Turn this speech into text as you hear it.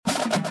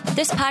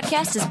This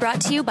podcast is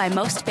brought to you by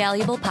Most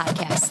Valuable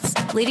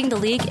Podcasts, leading the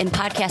league in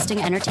podcasting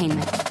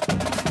entertainment.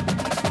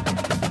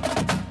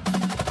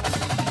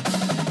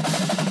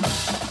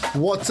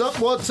 What's up?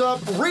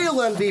 Real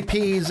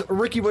MVPs,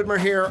 Ricky Widmer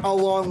here,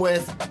 along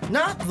with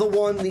not the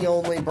one, the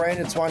only,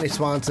 Brandon Swanee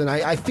Swanson.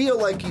 I feel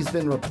like he's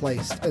been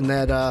replaced and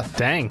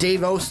that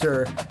Dave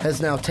Oster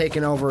has now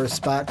taken over his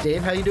spot.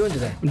 Dave, how you doing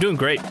today? I'm doing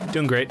great.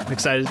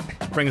 Excited.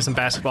 Bringing some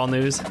basketball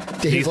news.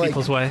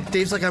 People's way.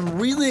 Dave's like, I'm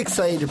really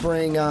excited to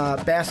bring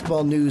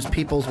basketball news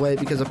people's way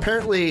because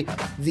apparently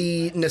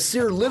the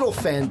Nasir Little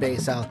fan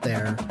base out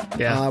there,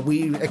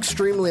 we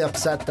extremely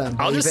upset them.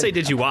 I'll just say,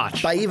 did you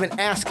watch? By even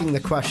asking the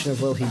question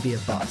of will he be a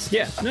bust.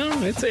 Yeah, no,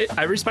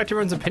 I respect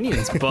everyone's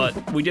opinions,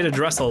 but we did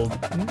address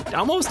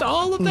almost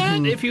all of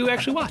that if you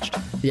actually watched.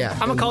 Yeah.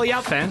 I'm going to call you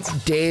out, fans.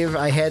 Dave,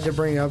 I had to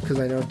bring it up because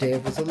I know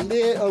Dave was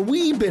a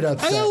wee bit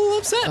upset. I got a little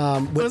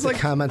upset. With the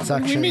comment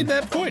section. We made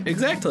that point,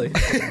 exactly.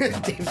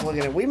 Dave's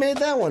looking at, we made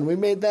that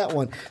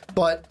one.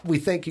 But we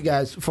thank you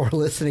guys for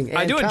listening and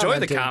I do enjoy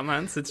commenting. the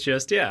comments. It's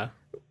just,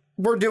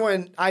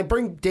 I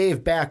bring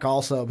Dave back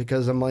also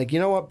because I'm like, you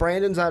know what?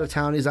 Brandon's out of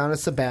town. He's on a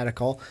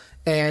sabbatical.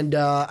 And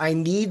I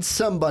need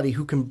somebody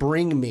who can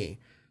bring me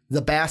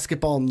the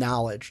basketball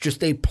knowledge,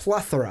 just a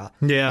plethora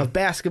of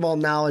basketball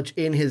knowledge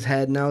in his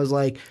head. And I was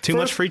like... Too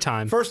much free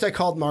time. First, I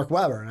called Mark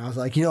Weber, and I was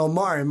like,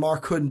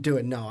 Mark couldn't do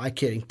it. No, I'm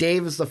kidding.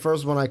 Dave is the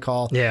first one I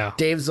call. Yeah.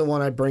 Dave's the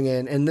one I bring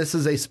in. And this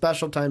is a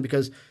special time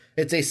because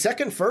it's a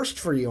second first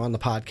for you on the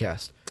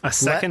podcast. A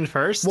second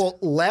first? Well,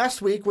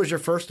 last week was your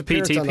first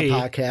appearance on the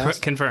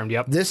podcast. Confirmed,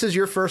 yep. This is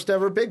your first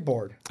ever big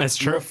board. That's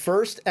true. Your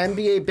first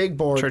NBA big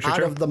board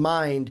out of the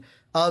mind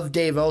of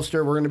Dave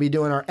Oster. We're going to be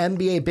doing our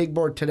NBA big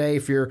board today.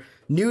 If you're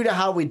new to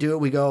how we do it,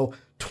 we go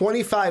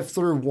 25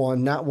 through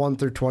 1, not 1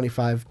 through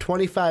 25,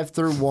 25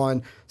 through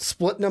 1,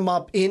 splitting them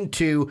up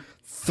into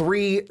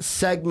 3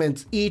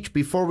 segments each.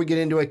 Before we get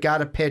into it, got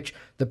to pitch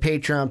the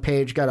Patreon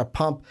page, got to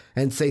pump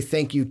and say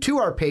thank you to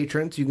our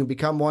patrons. You can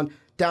become one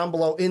down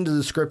below in the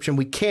description.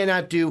 We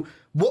cannot do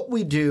what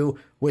we do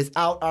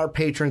without our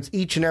patrons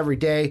each and every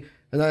day.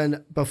 And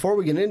then before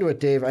we get into it,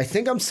 Dave, I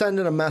think I'm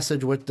sending a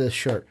message with this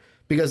shirt.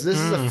 Because this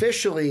is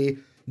officially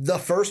the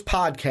first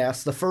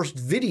podcast, the first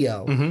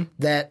video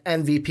that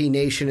MVP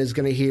Nation is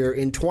going to hear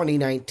in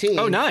 2019.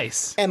 Oh,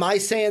 nice. Am I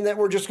saying that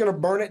we're just going to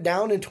burn it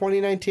down in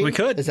 2019? We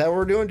could. Is that what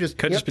we're doing? Just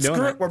be doing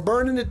screw it. We're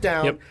burning it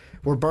down. Yep.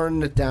 We're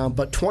burning it down.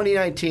 But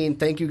 2019,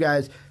 thank you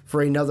guys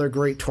for another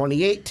great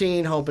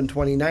 2018. Hoping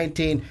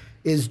 2019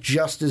 is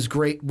just as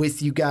great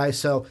with you guys.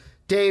 So,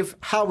 Dave,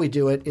 how we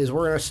do it is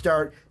we're going to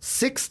start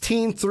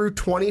 16 through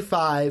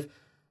 25.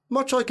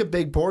 Much like a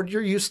big board,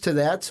 you're used to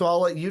that, so I'll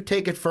let you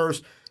take it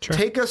first. Sure.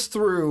 Take us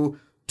through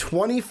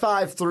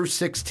 25 through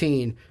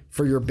 16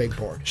 for your big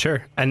board.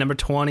 Sure. At number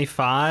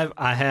 25,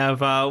 I have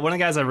one of the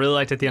guys I really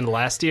liked at the end of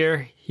last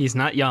year. He's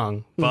not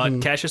young,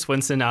 but Cassius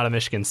Winston out of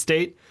Michigan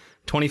State.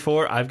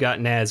 24, I've got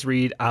Naz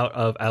Reid out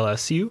of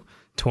LSU.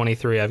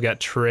 23, I've got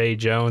Trey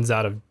Jones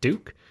out of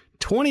Duke.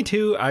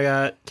 22, I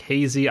got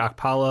KZ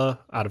Okpala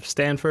out of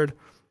Stanford.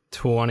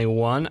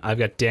 21, I've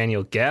got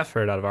Daniel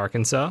Gafford out of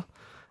Arkansas.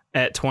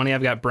 At 20,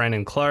 I've got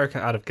Brandon Clark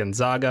out of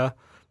Gonzaga.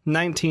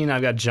 19,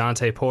 I've got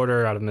Jonte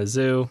Porter out of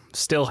Mizzou.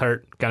 Still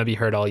hurt. Going to be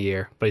hurt all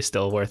year, but he's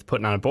still worth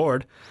putting on a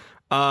board.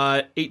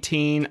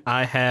 18,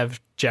 I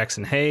have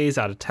Jackson Hayes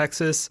out of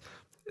Texas.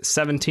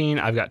 17,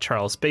 I've got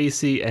Charles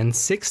Bassey. And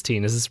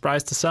 16 is a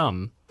surprise to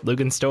some,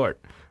 Lugan Stort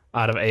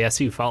out of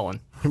ASU Fallen.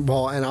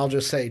 Well, and I'll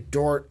just say,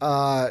 Dort,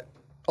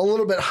 a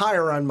little bit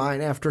higher on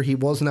mine after he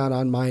was not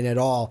on mine at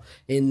all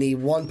in the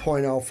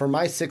 1.0 for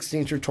my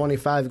 16 through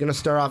 25. Going to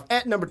start off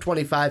at number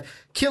 25,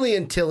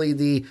 Killian Tilly,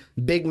 the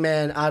big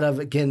man out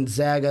of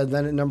Gonzaga.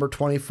 Then at number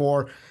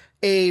 24,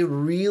 a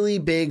really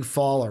big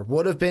faller.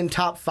 Would have been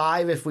top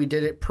 5 if we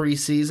did it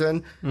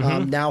preseason.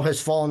 Now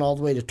has fallen all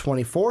the way to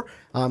 24.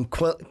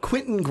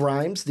 Quentin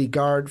Grimes, the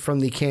guard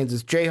from the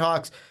Kansas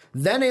Jayhawks.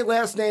 Then a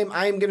last name,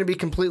 I'm going to be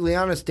completely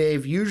honest,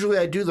 Dave. Usually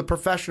I do the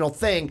professional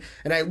thing,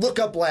 and I look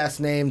up last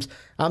names.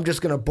 I'm just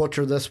going to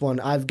butcher this one.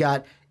 I've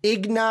got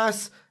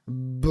Ignas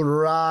Bradikis,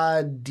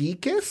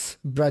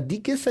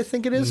 I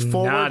think it is,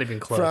 forward not even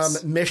close.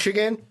 From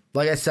Michigan.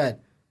 Like I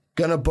said,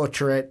 going to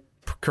butcher it.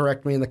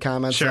 Correct me in the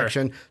comment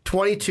section.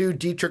 22,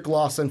 Dietrich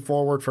Lawson,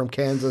 forward from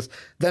Kansas.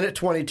 Then at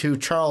 22,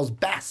 Charles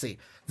Bassey,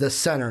 the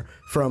center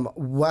from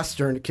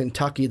Western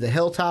Kentucky, the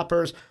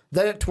Hilltoppers.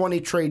 Then at 20,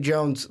 Trey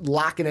Jones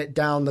locking it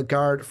down, the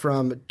guard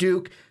from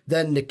Duke.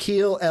 Then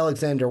Nikhil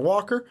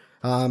Alexander-Walker,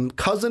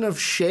 cousin of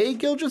Shai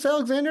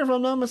Gilgeous-Alexander, if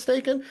I'm not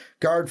mistaken,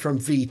 guard from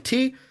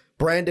VT.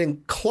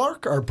 Brandon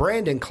Clark,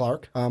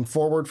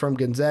 forward from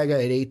Gonzaga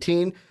at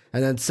 18.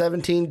 And then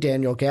 17,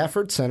 Daniel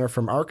Gafford, center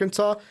from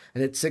Arkansas.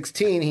 And at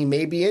 16, he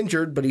may be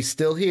injured, but he's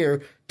still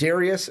here,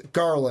 Darius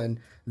Garland,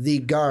 the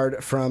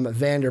guard from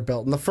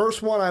Vanderbilt. And the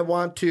first one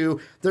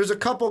there's a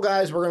couple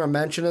guys we're going to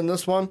mention in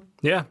this one.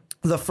 Yeah.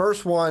 The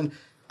first one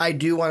I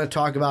do want to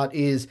talk about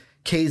is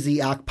KZ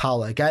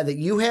Okpala, a guy that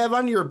you have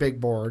on your big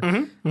board.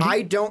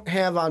 I don't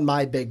have on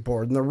my big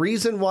board. And the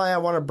reason why I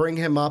want to bring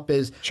him up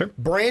is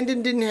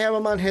Brandon didn't have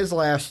him on his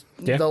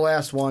the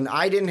last one.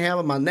 I didn't have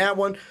him on that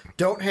one.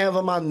 Don't have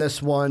him on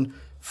this one.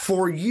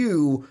 For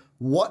you,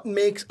 what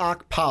makes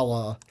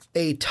Okpala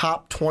a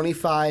top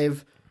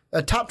 25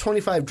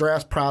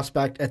 draft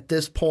prospect at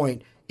this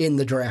point in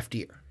the draft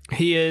year?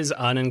 He is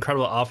an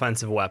incredible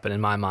offensive weapon in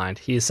my mind.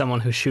 He is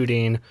someone who's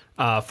shooting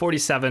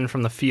 47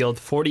 from the field,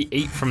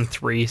 48 from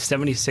three,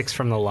 76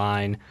 from the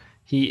line.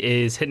 He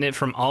is hitting it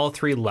from all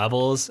three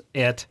levels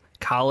at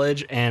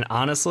college. And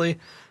honestly,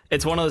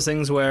 it's one of those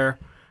things where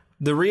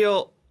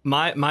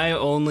my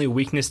only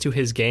weakness to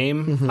his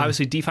game,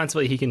 obviously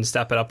defensively, he can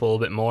step it up a little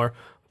bit more.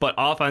 But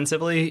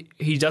offensively,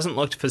 he doesn't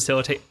look to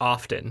facilitate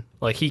often.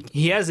 Like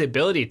he has the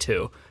ability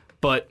to,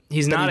 but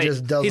he's not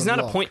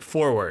a point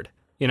forward.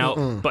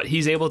 But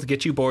he's able to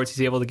get you boards.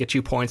 He's able to get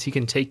you points. He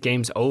can take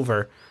games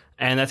over,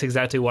 and that's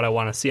exactly what I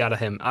want to see out of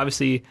him.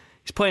 Obviously,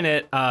 he's playing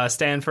at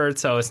Stanford,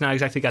 so it's not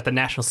exactly got the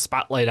national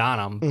spotlight on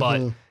him,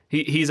 but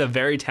he's a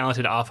very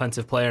talented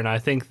offensive player, and I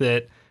think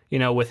that,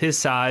 with his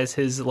size,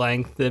 his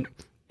length, that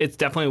it's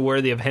definitely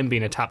worthy of him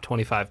being a top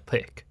 25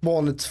 pick. Well,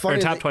 and it's funny.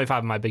 Or top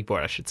 25 on my big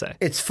board, I should say.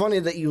 It's funny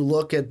that you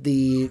look at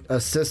the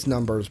assist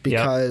numbers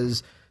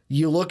because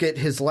you look at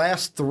his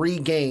last 3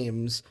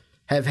 games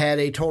have had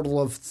a total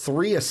of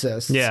 3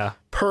 assists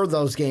per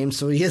those games.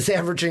 So he is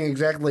averaging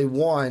exactly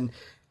 1.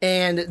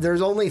 And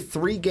there's only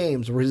 3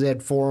 games where he's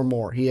had 4 or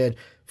more. He had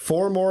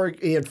 4 more.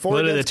 He had 4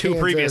 literally against the 2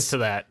 Kansas, previous to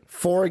that.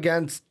 4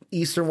 against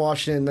Eastern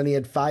Washington. Then he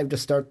had 5 to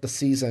start the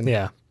season.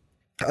 Yeah.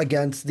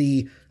 Against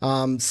the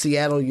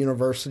Seattle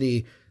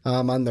University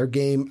on their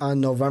game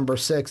on November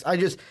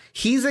 6th.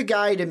 He's a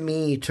guy to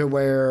me to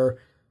where,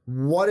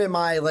 what am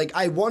I, like,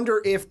 I wonder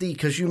if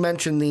because you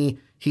mentioned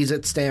he's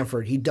at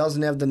Stanford. He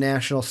doesn't have the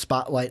national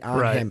spotlight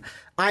on him.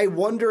 I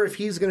wonder if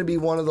he's going to be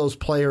one of those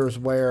players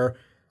where,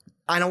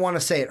 I don't want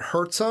to say it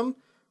hurts him,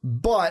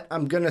 but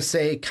I'm going to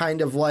say kind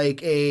of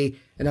like and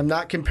I'm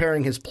not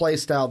comparing his play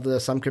style to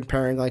this, I'm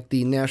comparing like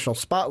the national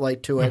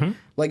spotlight to it,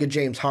 like a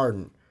James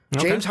Harden.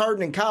 Okay. James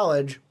Harden in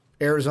college,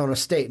 Arizona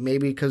State,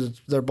 maybe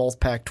because they're both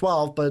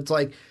Pac-12, but it's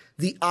like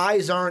the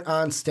eyes aren't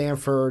on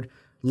Stanford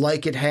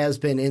like it has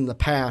been in the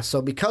past.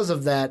 So because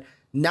of that,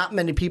 not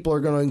many people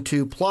are going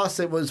to, plus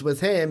it was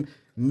with him,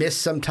 miss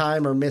some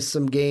time or miss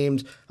some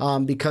games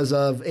because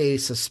of a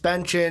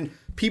suspension.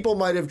 People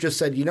might have just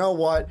said, you know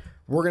what,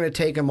 we're going to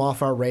take him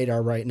off our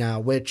radar right now,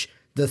 which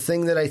the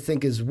thing that I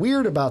think is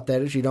weird about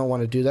that is you don't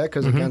want to do that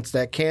because against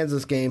that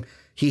Kansas game,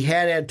 he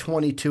had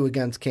 22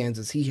 against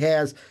Kansas. He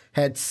has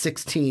had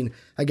 16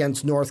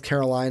 against North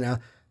Carolina.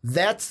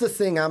 That's the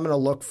thing I'm going to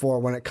look for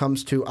when it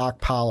comes to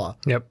Okpala.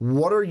 Yep.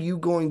 What are you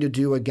going to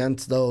do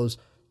against those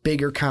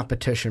bigger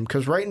competition?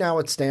 Because right now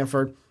at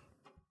Stanford,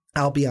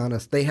 I'll be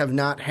honest, they have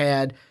not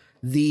had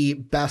the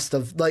best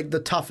of, like, the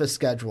toughest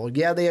schedule.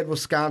 Yeah, they had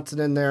Wisconsin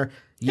in there.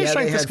 Yeah,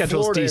 they had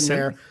Florida in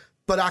there.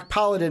 But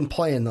Okpala didn't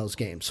play in those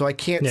games, so I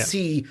can't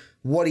see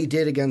what he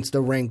did against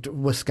a ranked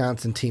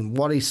Wisconsin team,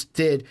 what he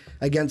did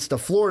against a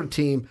Florida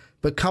team.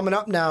 But coming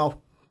up now,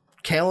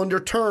 calendar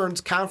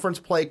turns, conference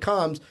play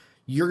comes,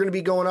 you're going to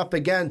be going up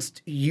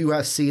against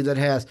USC that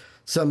has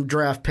some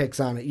draft picks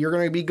on it. You're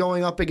going to be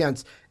going up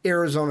against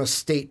Arizona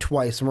State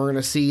twice, and we're going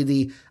to see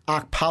the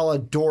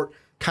Okpala-Dort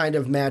kind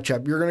of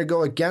matchup. You're going to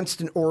go against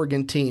an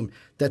Oregon team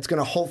that's going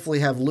to hopefully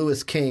have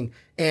Lewis King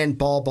and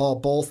Ball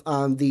both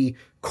on the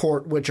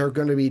court, which are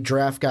going to be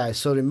draft guys.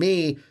 So to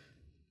me,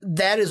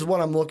 that is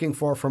what I'm looking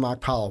for from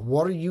Okpala.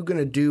 What are you going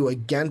to do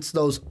against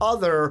those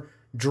other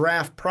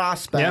draft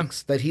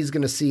prospects that he's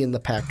going to see in the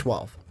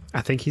Pac-12?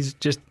 I think he's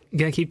just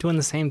going to keep doing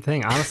the same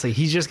thing. Honestly,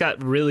 he's just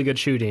got really good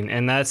shooting,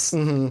 and that's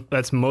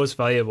most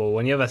valuable.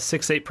 When you have a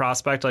 6'8"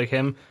 prospect like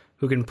him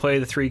who can play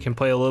the 3, can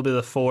play a little bit of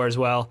the 4 as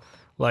well,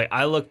 like,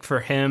 I look for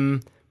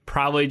him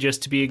probably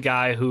just to be a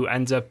guy who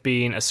ends up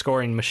being a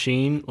scoring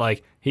machine.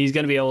 Like, he's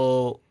going to be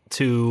able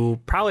to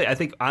probably, I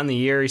think on the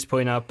year he's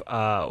putting up,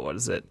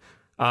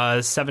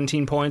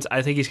 17 points.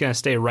 I think he's going to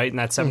stay right in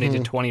that 70 to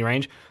 20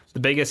 range.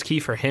 The biggest key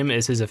for him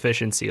is his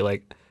efficiency.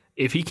 Like,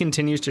 if he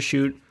continues to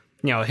shoot,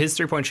 his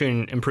 3-point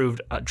shooting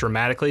improved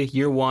dramatically.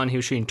 Year 1, he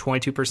was shooting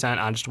 22%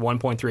 on just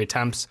 1.3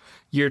 attempts.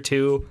 Year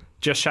 2,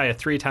 just shy of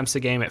 3 attempts a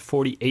game at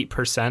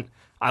 48%.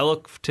 I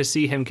look to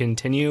see him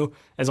continue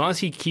as long as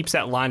he keeps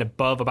that line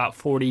above about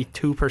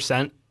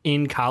 42%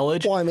 in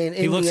college. Well, I mean,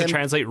 he looks to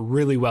translate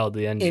really well to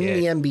the NBA.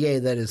 In the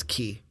NBA, that is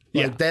key.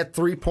 Like, that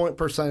 3-point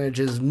percentage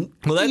is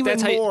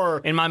that's more.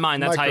 In my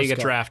mind, that's how you get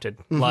drafted.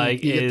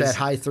 Like, you get that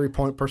high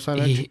 3-point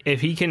percentage.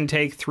 If he can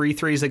take 3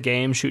 threes a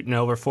game, shooting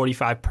over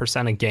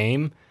 45% a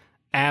game,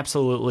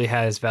 absolutely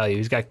has value.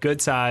 He's got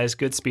good size,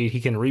 good speed. He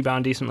can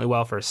rebound decently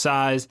well for his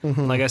size.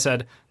 Like I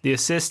said, the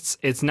assists,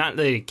 it's not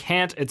that he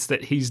can't, it's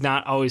that he's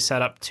not always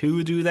set up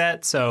to do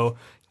that. So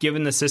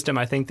given the system,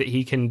 I think that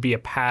he can be a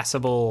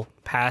passable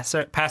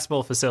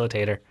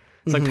facilitator.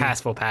 It's like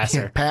passable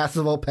passer.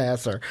 Passable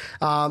passer.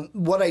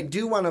 What I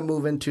do want to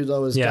move into,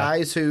 though, is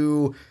guys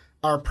who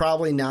are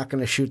probably not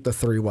going to shoot the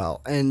three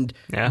well. And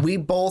we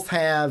both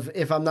have,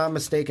 if I'm not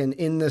mistaken,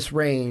 in this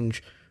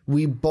range,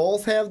 we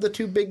both have the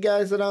two big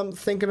guys that I'm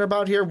thinking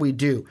about here. We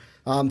do.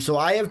 So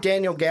I have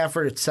Daniel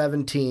Gafford at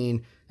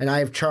 17, and I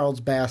have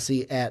Charles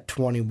Bassey at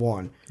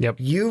 21. Yep.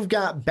 You've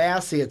got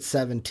Bassey at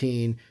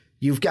 17.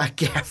 You've got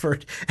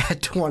Gafford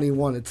at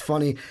 21. It's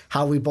funny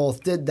how we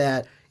both did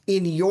that.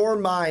 In your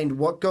mind,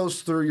 what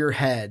goes through your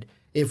head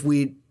if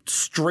we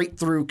straight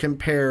through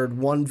compared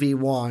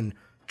 1v1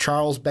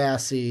 Charles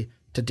Bassey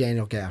to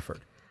Daniel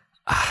Gafford?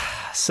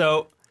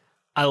 So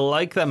I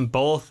like them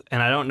both,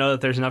 and I don't know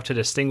that there's enough to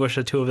distinguish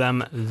the two of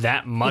them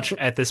that much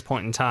at this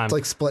point in time. It's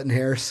like splitting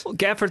hairs. Well,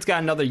 Gafford's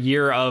got another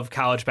year of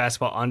college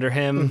basketball under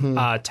him.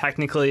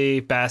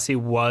 Technically, Bassey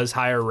was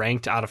higher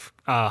ranked out of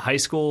high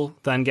school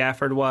than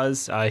Gafford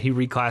was. He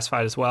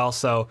reclassified as well.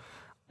 So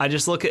I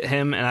just look at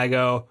him and I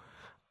go,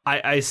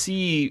 I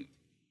see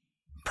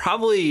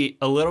probably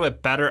a little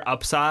bit better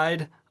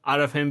upside out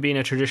of him being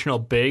a traditional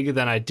big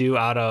than I do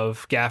out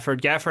of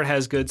Gafford. Gafford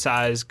has good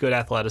size, good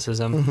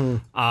athleticism.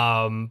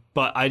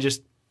 But I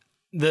just,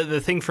 the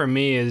thing for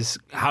me is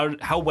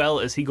how well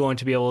is he going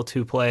to be able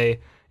to play,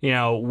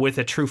 with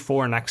a true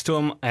four next to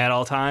him at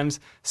all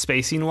times,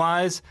 spacing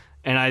wise.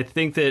 And I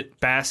think that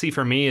Bassey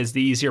for me is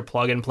the easier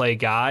plug and play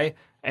guy.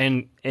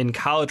 And in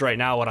college right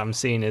now, what I'm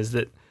seeing is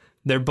that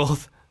they're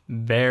both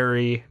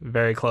very,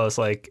 very close.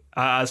 Like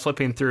I was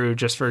flipping through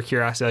just for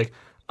curiosity, like,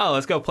 oh,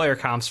 let's go player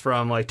comps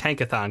from like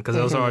Tankathon, because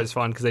those are always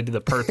fun because they do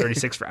the per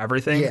 36 for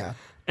everything. Yeah.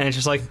 And it's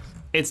just like,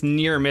 it's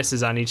near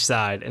misses on each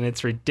side. And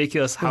it's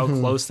ridiculous how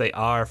close they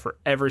are for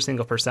every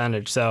single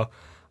percentage. So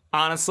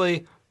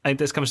honestly, I think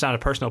this comes down to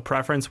personal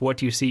preference. What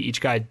do you see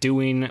each guy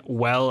doing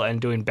well and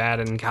doing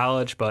bad in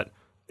college? But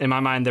in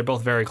my mind, they're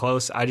both very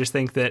close. I just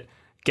think that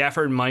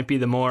Gafford might be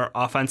the more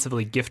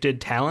offensively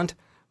gifted talent,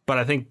 but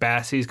I think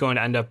Bassey's going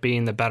to end up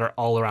being the better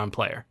all-around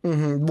player.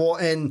 Well,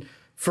 and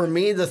for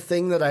me, the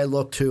thing that I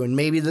look to, and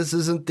maybe this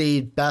isn't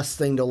the best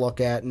thing to look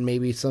at, and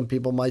maybe some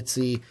people might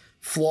see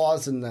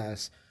flaws in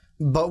this,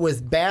 but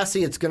with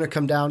Bassey, it's going to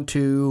come down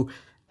to,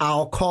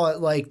 I'll call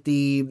it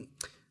the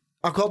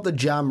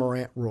Ja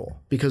Morant rule,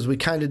 because we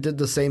kind of did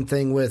the same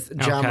thing with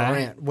Ja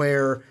Morant,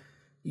 where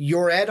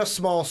you're at a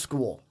small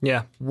school.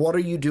 Yeah. What do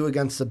you do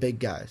against the big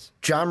guys?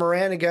 Ja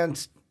Morant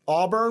against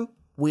Auburn,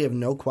 we have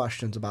no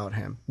questions about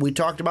him. We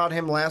talked about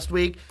him last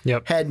week.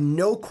 Yep. Had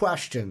no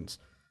questions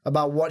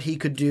about what he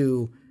could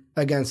do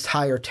against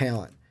higher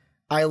talent.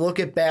 I look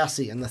at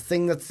Bassey, and the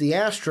thing that's the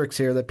asterisk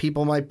here that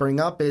people might bring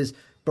up is,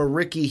 but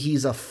Ricky,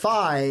 he's a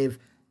 5,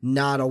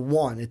 not a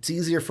 1. It's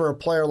easier for a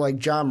player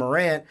like Ja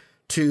Morant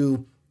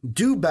to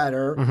do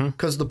better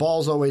because the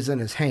ball's always in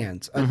his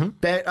hands.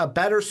 A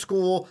better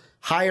school,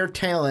 higher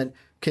talent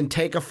can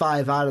take a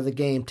 5 out of the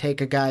game,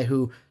 take a guy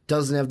who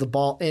doesn't have the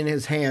ball in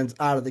his hands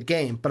out of the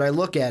game. But I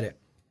look at it.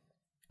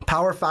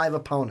 Power 5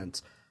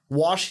 opponents.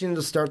 Washington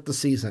to start the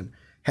season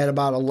had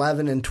about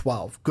 11 and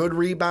 12. Good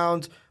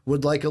rebounds,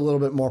 would like a little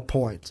bit more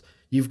points.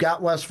 You've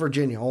got West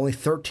Virginia, only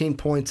 13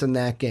 points in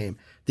that game.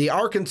 The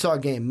Arkansas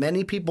game,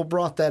 many people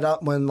brought that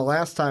up when the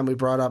last time we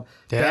brought up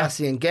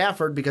Bassey and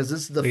Gafford, because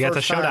this is the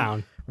first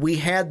time we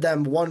had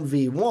them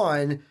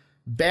 1v1.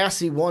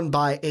 Bassey won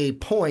by a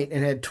point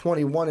and had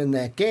 21 in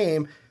that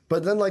game.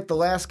 But then, like the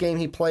last game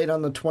he played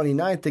on the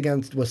 29th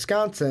against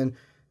Wisconsin,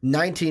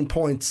 19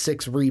 points,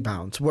 6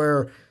 rebounds,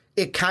 where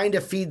it kind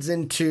of feeds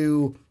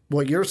into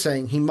what you're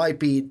saying.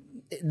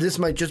 This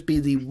might just be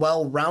the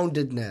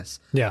well-roundedness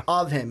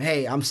of him.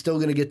 Hey, I'm still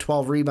going to get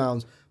 12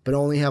 rebounds, but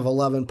only have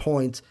 11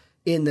 points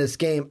in this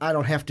game. I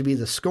don't have to be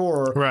the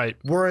scorer. Right.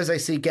 Whereas I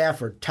see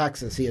Gafford,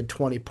 Texas, he had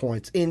 20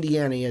 points.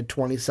 Indiana, he had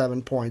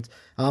 27 points.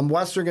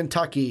 Western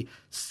Kentucky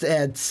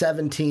had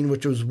 17,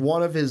 which was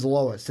one of his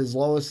lowest. His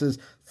lowest is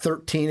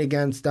 13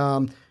 against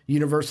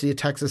University of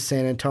Texas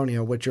San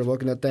Antonio, which you're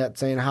looking at that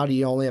saying, how do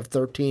you only have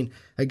 13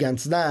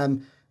 against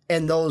them?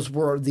 And those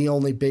were the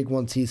only big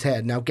ones he's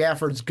had. Now,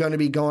 Gafford's going to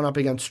be going up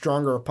against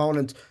stronger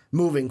opponents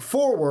moving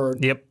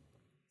forward. Yep.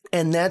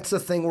 And that's the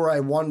thing where I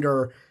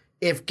wonder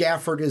if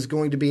Gafford is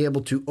going to be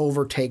able to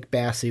overtake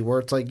Bassey, where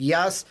it's like,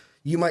 yes,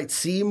 you might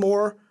see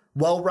more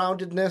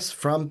well-roundedness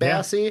from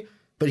Bassey,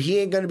 but he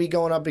ain't going to be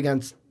going up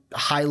against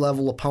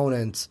high-level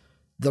opponents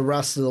the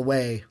rest of the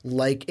way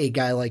like a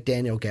guy like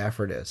Daniel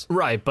Gafford is.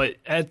 Right, but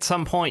at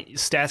some point,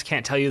 stats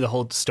can't tell you the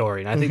whole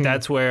story. And I think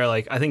that's where,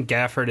 I think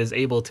Gafford is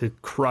able to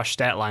crush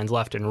stat lines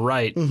left and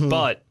right.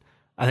 But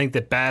I think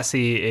that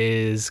Bassey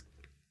is,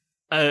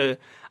 I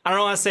don't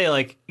want to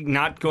say,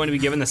 not going to be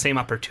given the same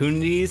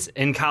opportunities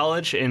in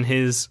college, in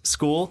his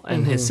school,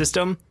 and his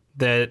system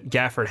that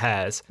Gafford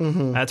has.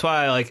 That's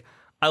why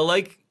I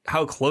like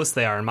how close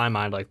they are in my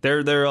mind.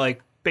 They're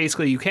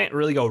basically, you can't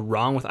really go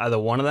wrong with either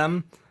one of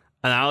them.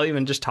 And I'll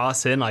even just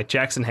toss in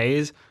Jackson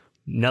Hayes,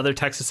 another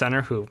Texas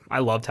center who I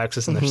love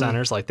Texas and their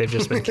centers. They've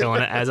just been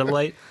killing it as of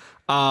late.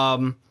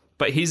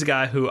 But he's a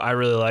guy who I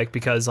really like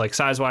because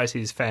size-wise,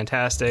 he's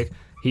fantastic.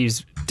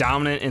 He's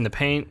dominant in the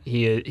paint.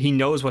 He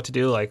knows what to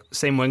do.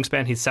 Same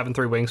wingspan. He's 7'3"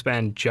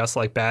 wingspan, just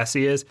like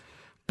Bassey is.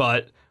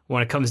 But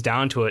when it comes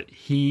down to it,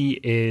 he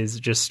is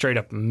just straight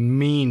up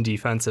mean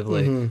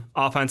defensively.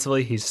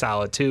 Offensively, he's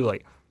solid too.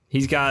 Like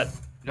he's got,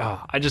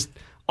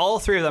 all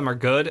three of them are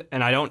good,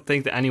 and I don't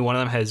think that any one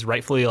of them has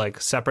rightfully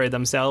like separated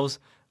themselves.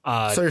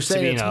 So you're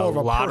saying it's more of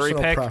a lottery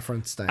personal pick.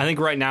 preference thing. I think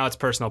right now it's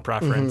personal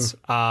preference.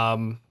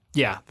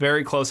 Yeah,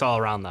 very close all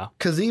around though.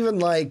 Because even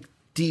like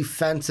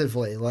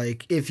defensively,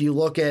 like if you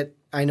look at,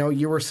 I know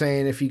you were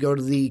saying if you go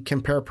to the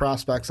compare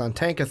prospects on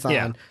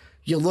Tankathon,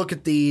 you look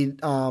at the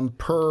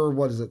per,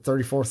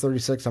 34,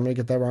 36, I'm going to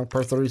get that wrong,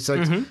 per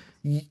 36.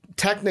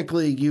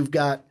 Technically, you've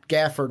got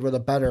Gafford with a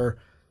better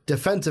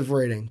defensive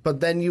rating.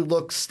 But then you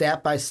look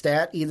stat by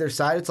stat, either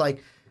side, it's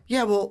like,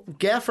 yeah, well,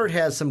 Gafford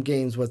has some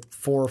games with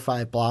 4 or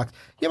 5 blocks.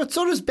 Yeah, but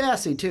so does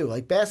Bassey, too.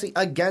 Like, Bassey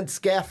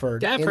against Gafford.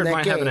 Gafford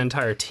might have an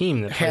entire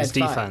team that plays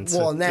defense.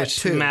 Well, and that which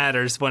too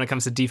matters when it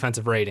comes to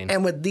defensive rating.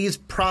 And with these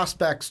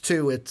prospects,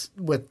 too, it's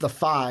with the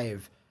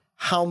 5,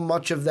 how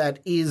much of that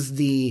is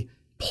the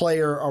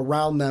player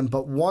around them?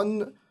 But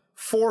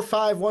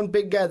 4-5, one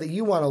big guy that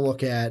you want to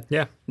look at.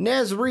 Yeah.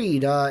 Naz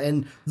Reid.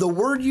 And the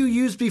word you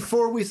used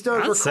before we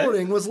started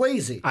recording was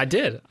lazy. I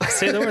did. I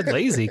say the word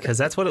lazy because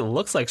that's what it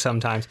looks like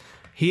sometimes.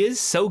 He is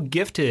so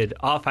gifted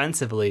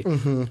offensively,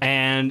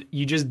 and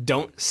you just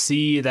don't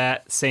see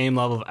that same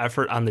level of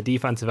effort on the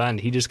defensive end.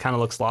 He just kind of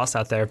looks lost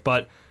out there.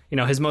 But, you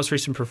know, his most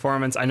recent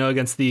performance, I know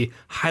against the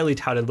highly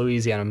touted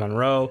Louisiana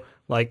Monroe,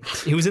 like,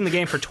 he was in the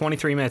game for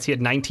 23 minutes. He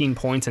had 19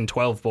 points and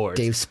 12 boards.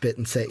 Dave spit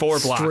and say 4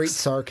 blocks. Straight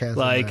sarcasm.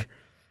 Like,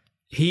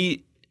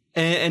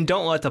 and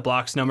don't let the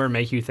blocks number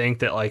make you think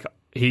that, like,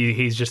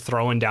 he's just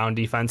throwing down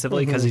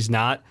defensively, because he's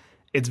not.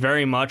 It's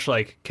very much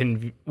like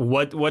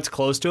what's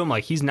close to him.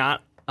 Like, he's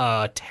not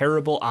a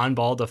terrible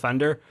on-ball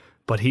defender,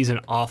 but he's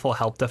an awful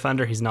help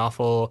defender. He's an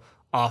awful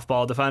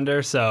off-ball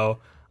defender. So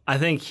I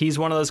think he's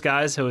one of those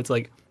guys who it's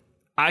like,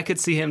 I could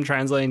see him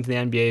translating to the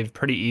NBA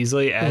pretty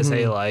easily as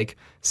a like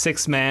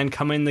 6th man,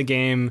 come in the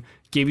game,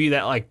 give you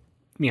that, like,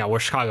 you know, we're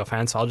Chicago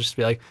fans, so I'll just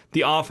be like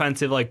the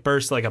offensive like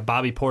burst, like a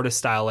Bobby Portis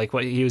style, like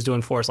what he was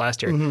doing for us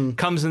last year.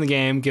 Comes in the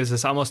game, gives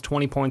us almost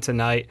 20 points a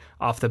night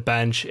off the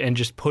bench, and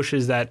just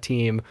pushes that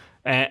team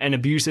and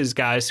abuses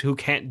guys who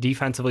can't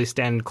defensively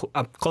stand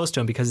up close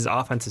to him because his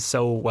offense is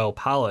so well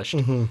polished.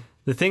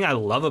 The thing I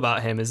love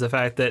about him is the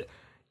fact that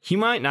he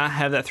might not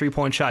have that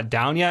 3-point shot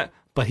down yet,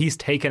 but he's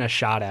taken a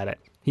shot at it.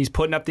 He's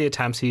putting up the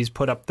attempts. He's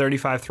put up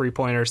 35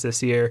 3-pointers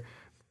this year,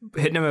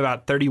 hitting him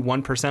about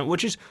 31%,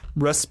 which is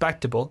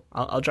respectable.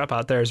 I'll drop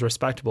out there as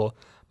respectable.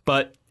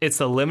 But it's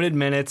the limited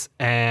minutes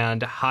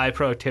and high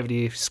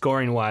productivity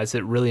scoring-wise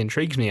that really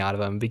intrigues me out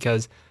of him,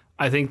 because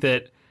I think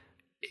that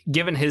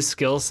given his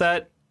skill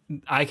set,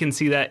 I can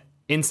see that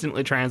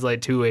instantly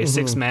translate to a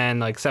 6th man,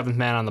 like 7th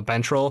man on the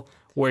bench role,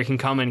 where he can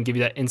come in and give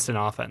you that instant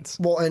offense.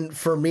 Well, and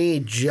for me,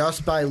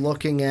 just by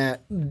looking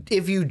at,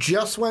 if you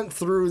just went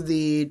through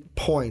the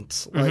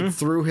points, like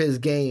through his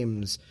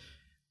games,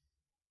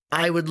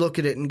 I would look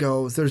at it and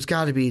go,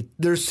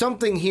 there's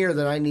something here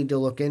that I need to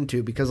look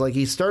into, because like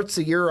he starts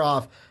the year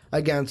off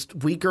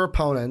against weaker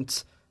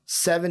opponents,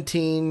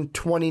 17,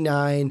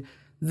 29,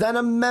 then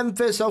a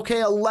Memphis,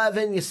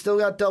 11, you still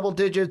got double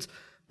digits.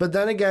 But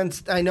then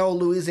against, I know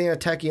Louisiana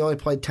Tech, he only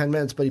played 10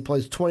 minutes, but he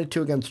plays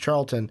 22 against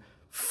Charlton,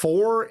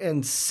 4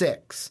 and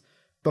 6,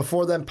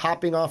 before then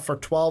popping off for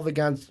 12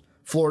 against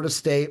Florida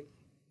State,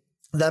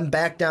 then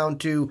back down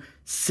to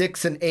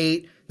 6 and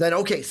 8,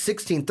 then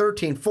 16,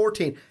 13,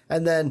 14,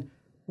 and then,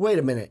 wait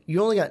a minute,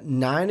 you only got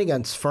 9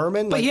 against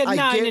Furman? But he had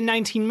 9 in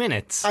 19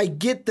 minutes. I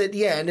get that,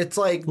 yeah, and it's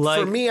like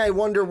for me, I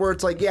wonder where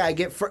it's like, yeah, I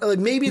get,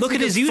 maybe it's look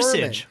at his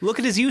usage. Look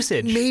at his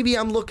usage. Maybe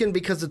I'm looking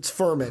because it's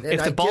Furman. And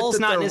if the ball's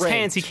not in his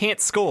hands, he can't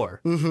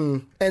score.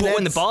 But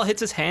when the ball hits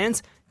his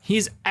hands,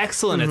 he's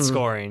excellent at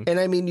scoring. And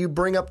I mean, you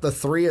bring up the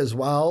 3 as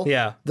well.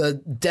 Yeah. The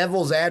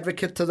devil's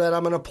advocate to that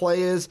I'm going to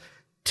play is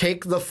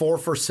take the 4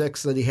 for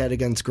 6 that he had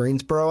against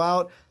Greensboro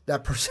out.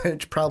 That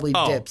percentage probably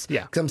dips.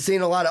 Yeah. Because I'm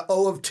seeing a lot of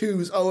 0 of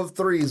 2s, 0 of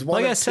 3s,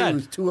 1 of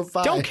 2s, 2 of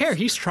 5s. Don't care.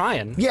 He's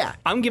trying. Yeah.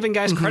 I'm giving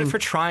guys credit for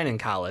trying in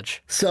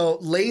college. So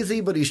lazy,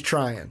 but he's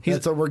trying.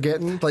 That's what we're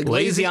getting. Like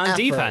lazy on effort.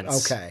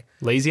 Defense. Okay.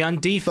 Lazy on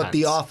defense. But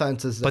the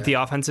offense is there. But the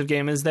offensive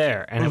game is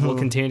there, and it will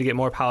continue to get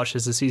more polished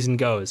as the season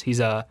goes.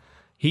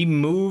 He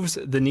moves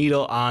the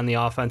needle on the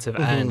offensive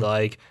end.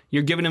 Like,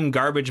 you're giving him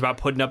garbage about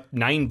putting up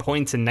 9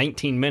 points in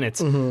 19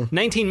 minutes.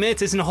 19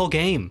 minutes isn't a whole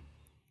game.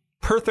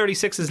 Per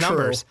 36's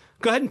numbers.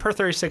 Go ahead and per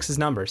 36's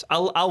numbers.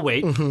 I'll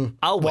wait.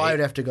 I'll wait. Well, I'd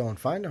have to go and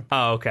find them.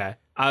 Oh, okay.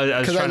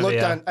 Because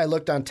I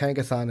looked on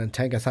Tankathon, and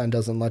Tankathon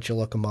doesn't let you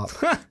look them up.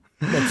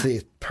 Let's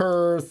see.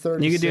 Per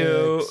 36. You could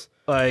do,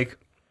 like,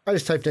 I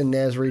just typed in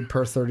Naz Reid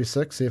per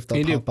 36, see if they'll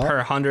pop up. You do per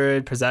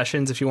 100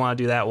 possessions if you want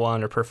to do that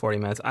one, or per 40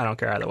 minutes. I don't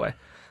care either way.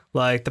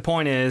 Like, the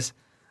point is,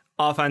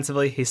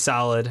 offensively, he's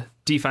solid.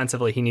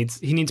 Defensively, he needs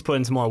to put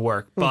in some more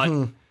work.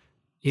 But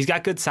he's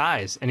got good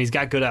size, and he's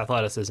got good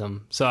athleticism.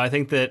 So I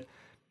think that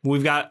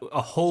we've got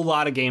a whole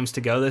lot of games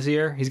to go this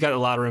year. He's got a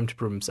lot of room to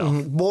prove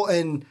himself. Well,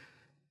 and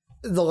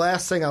the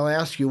last thing I'll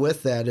ask you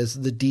with that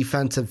is the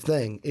defensive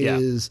thing.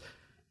 Is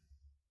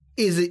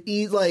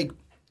it like,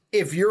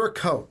 if you're a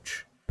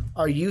coach,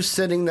 are you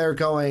sitting there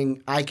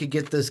going, I could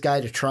get this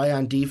guy to try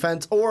on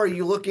defense? Or are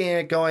you looking at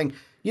it going,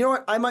 you know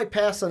what, I might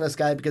pass on this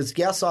guy because,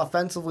 yes,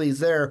 offensively he's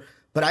there,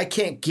 but I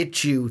can't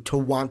get you to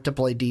want to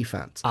play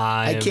defense.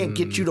 I can't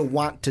get you to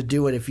want to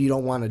do it if you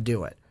don't want to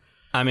do it.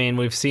 I mean,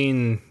 we've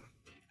seen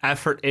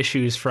effort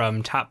issues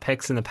from top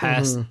picks in the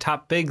past,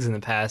 top bigs in the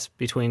past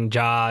between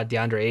Ja,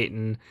 DeAndre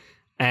Ayton,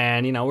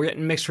 and, you know, we're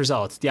getting mixed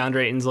results.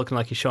 DeAndre Ayton's looking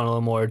like he's showing a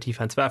little more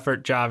defensive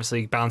effort. Ja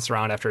obviously bounced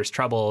around after his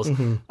troubles,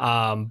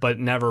 but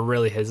never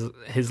really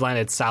has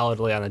landed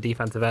solidly on the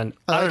defensive end.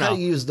 I don't know. I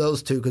use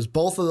those two because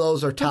both of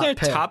those are top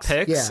picks. Top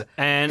picks, yeah.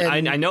 And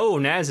I know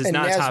Naz is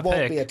not a top pick. Naz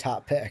won't be a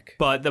top pick.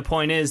 But the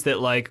point is that,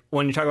 like,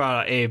 when you talk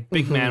about a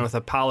big man with a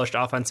polished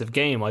offensive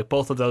game, like,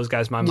 both of those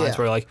guys, my minds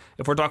were like,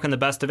 if we're talking the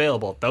best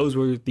available, those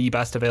were the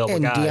best available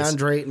guys. And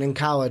DeAndre Ayton in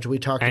college, we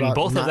talked about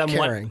both not of them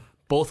caring.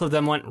 Both of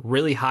them went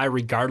really high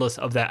regardless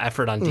of that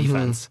effort on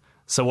defense.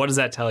 So what does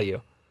that tell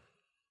you?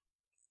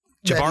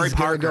 Jabari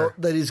Parker.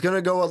 That he's going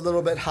to go a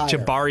little bit higher.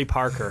 Jabari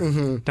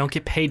Parker. Don't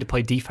get paid to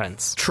play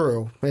defense.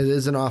 True. It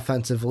is an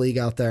offensive league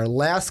out there.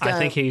 Last guy, I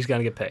think he's going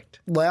to get picked.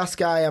 Last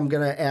guy I'm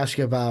going to ask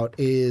you about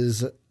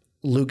is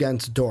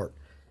Luguentz Dort.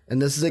 And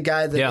this is a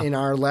guy that in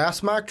our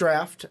last mock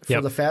draft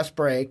for the fast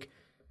break,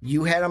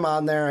 you had him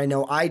on there. I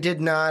know I did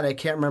not. I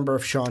can't remember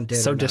if Sean did.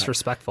 So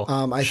disrespectful.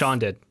 Sean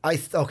did. I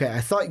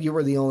thought you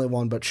were the only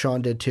one, but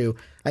Sean did too.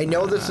 I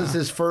know this is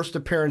his first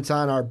appearance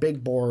on our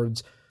big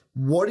boards.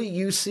 What do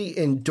you see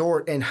in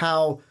Dort and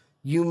how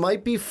you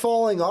might be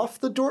falling off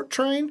the Dort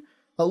train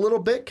a little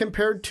bit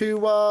compared to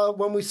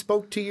when we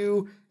spoke to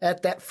you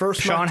at that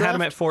first mock draft? Sean had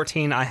him at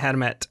 14. I had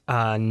him at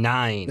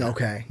 9.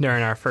 Okay.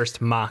 During our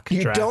first mock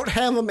draft. You don't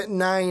have him at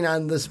 9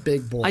 on this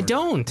big board. I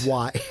don't.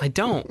 Why? I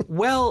don't.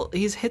 Well,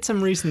 he's hit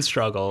some recent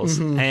struggles,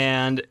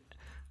 and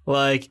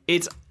like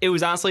it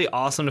was honestly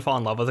awesome to fall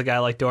in love with a guy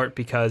like Dort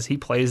because he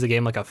plays the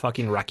game like a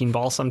fucking wrecking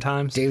ball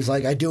sometimes. Dave's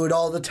like, I do it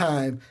all the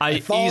time. I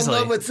fall in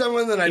love with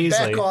someone, then I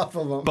back off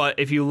of them. But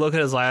if you look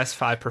at his last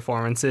 5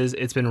 performances,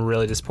 it's been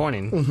really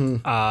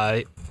disappointing.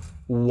 Let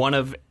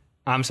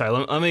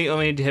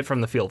me hit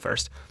from the field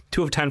first.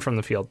 2 of 10 from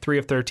the field, 3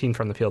 of 13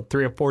 from the field,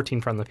 3 of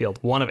 14 from the field,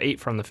 1 of 8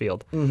 from the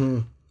field.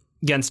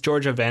 Against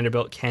Georgia,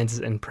 Vanderbilt, Kansas,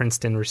 and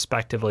Princeton,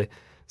 respectively.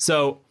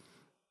 So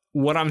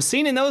what I'm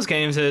seeing in those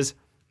games is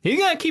he's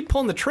going to keep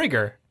pulling the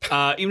trigger,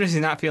 even if he's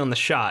not feeling the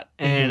shot.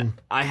 And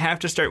I have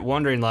to start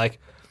wondering, like,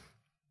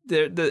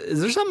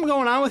 is there something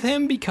going on with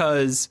him?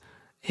 Because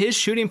his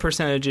shooting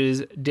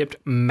percentages dipped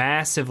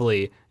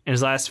massively in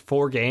his last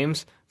 4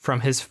 games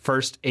from his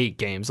first 8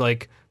 games.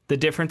 Like, the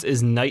difference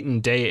is night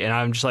and day. And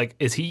I'm just like,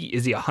 is he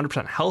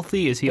 100%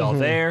 healthy? Is he all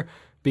there?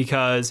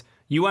 Because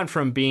you went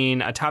from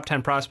being a top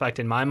 10 prospect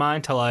in my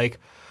mind to like,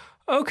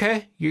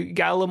 okay, you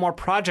got a little more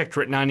project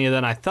written on you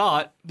than I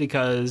thought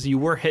because you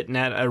were hitting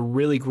at a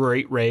really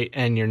great rate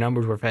and your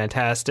numbers were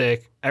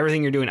fantastic.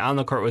 Everything you're doing on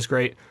the court was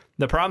great.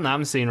 The problem that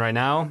I'm seeing right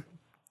now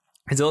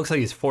is it looks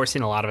like he's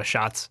forcing a lot of his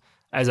shots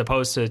as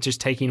opposed to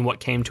just taking what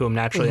came to him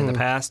naturally in the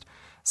past.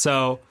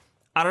 So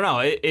I don't know.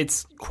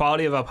 It's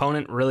quality of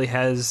opponent really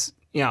has,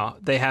 you know,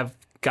 they have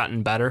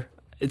gotten better.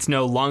 It's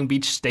no Long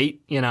Beach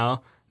State, you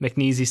know,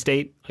 McNeese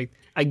State. Like,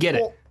 I get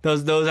it.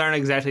 Those aren't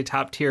exactly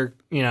top tier,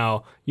 you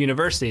know,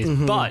 universities,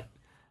 but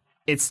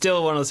it's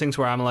still one of those things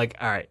where I'm like,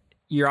 all right,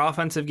 your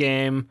offensive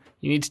game,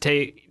 you need to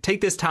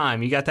take this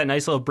time. You got that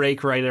nice little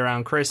break right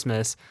around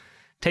Christmas.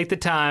 Take the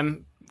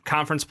time,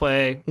 conference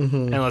play,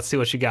 and let's see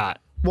what you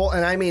got. Well,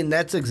 and I mean,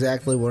 that's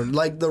exactly what,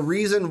 like, the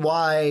reason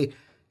why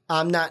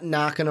I'm not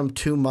knocking them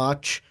too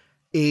much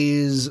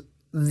is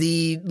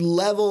the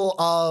level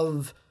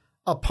of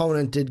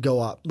opponent did go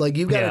up. Like,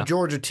 you've got a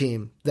Georgia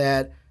team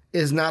that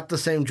is not the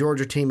same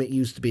Georgia team it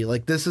used to be.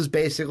 Like, this is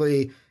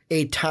basically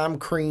a Tom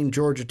Crean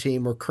Georgia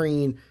team where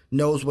Crean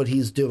knows what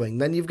he's doing.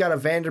 Then you've got a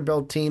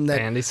Vanderbilt team that,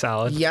 Andy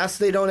solid. Yes,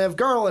 they don't have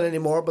Garland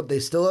anymore, but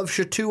they still have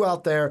Chateau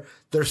out there.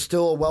 They're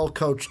still a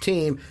well-coached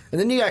team. And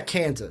then you got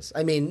Kansas.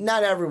 I mean,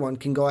 not everyone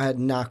can go ahead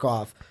and knock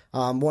off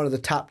one of the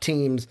top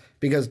teams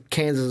because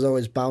Kansas is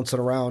always bouncing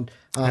around.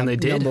 And they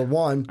did. Number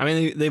 1. I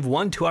mean, they've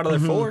won 2 out of their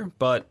 4,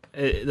 but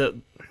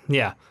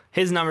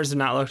his numbers have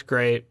not looked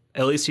great.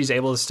 At least he's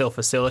able to still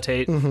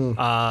facilitate.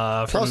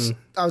 Plus,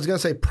 I was going to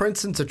say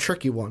Princeton's a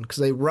tricky one because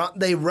they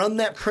run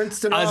that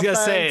Princeton offense. I was going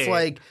to say,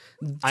 like,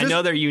 I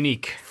know they're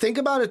unique. Think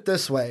about it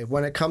this way: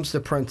 when it comes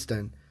to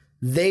Princeton,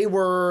 they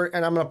were,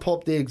 and I'm going to pull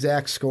up the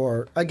exact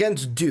score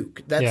against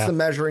Duke. That's the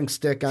measuring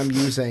stick I'm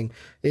using.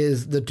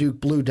 Is the Duke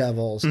Blue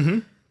Devils?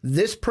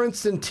 This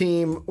Princeton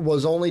team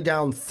was only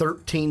down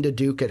 13 to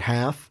Duke at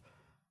half,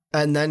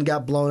 and then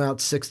got blown out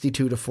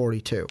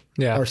 62-42.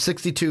 Or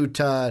 62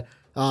 to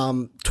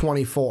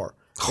 24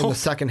 in the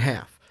second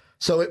half.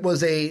 So it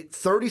was a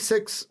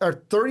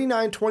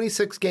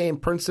 39-26 game,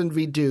 Princeton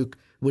v. Duke,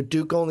 with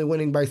Duke only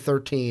winning by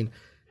 13.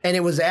 And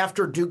it was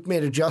after Duke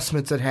made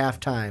adjustments at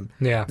halftime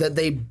that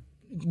they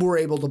were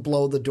able to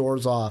blow the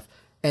doors off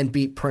and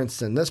beat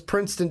Princeton. This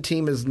Princeton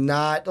team is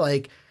not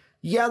like,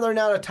 they're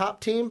not a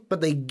top team,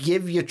 but they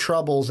give you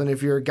troubles. And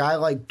if you're a guy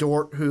like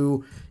Dort,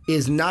 who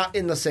is not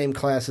in the same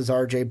class as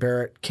R.J.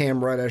 Barrett,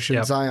 Cam Reddish,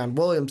 and Zion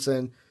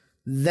Williamson,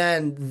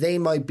 then they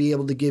might be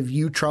able to give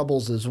you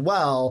troubles as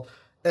well,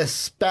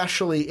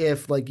 especially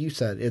if, like you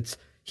said,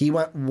 he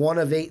went 1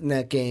 of 8 in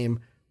that game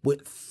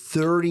with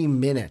 30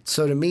 minutes.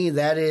 So to me,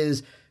 that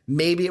is,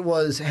 maybe it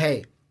was,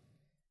 hey,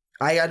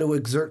 I got to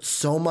exert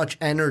so much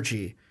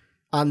energy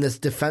on this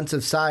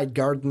defensive side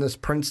guarding this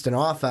Princeton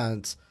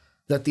offense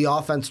that the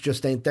offense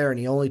just ain't there, and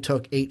he only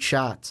took 8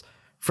 shots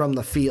from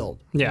the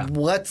field. Yeah.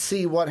 Let's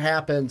see what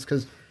happens,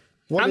 because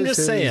what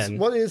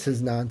is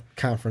his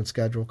non-conference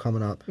schedule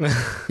coming up?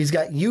 He's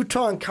got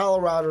Utah and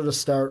Colorado to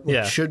start,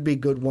 which should be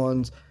good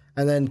ones,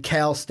 and then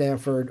Cal,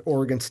 Stanford,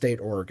 Oregon State,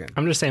 Oregon.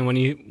 I'm just saying, when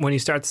you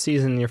start the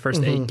season, your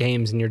first 8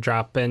 games, and you're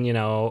dropping,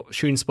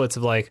 shooting splits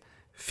of like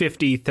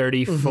 50,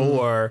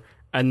 34,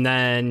 and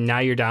then now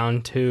you're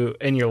down to,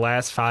 in your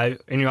last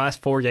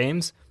 4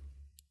 games,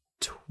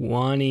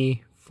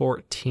 20,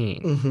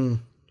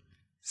 14.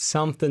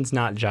 Something's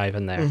not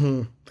jiving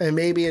there. And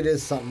maybe it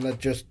is something that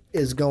just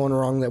is going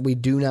wrong that we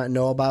do not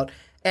know about.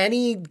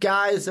 Any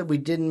guys that we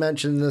didn't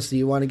mention in this that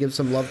you want to give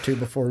some love to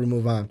before we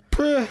move on?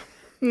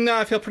 No,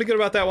 I feel pretty good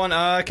about that one.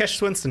 Cassius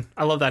Winston.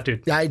 I love that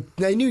dude. I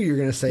knew you were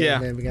going to say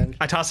his name again.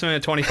 I tossed him in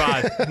at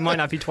 25. He might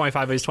not be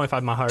 25, but he's 25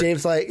 in my heart.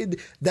 Dave's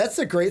like, that's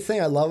the great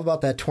thing I love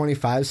about that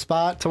 25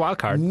 spot. It's a wild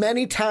card.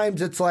 Many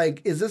times it's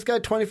like, is this guy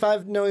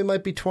 25? No, he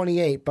might be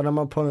 28, but I'm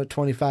going to put him at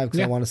 25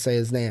 because I want to say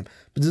his name.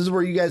 But this is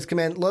where you guys come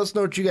in. Let us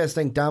know what you guys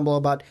think down below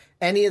about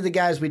any of the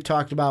guys we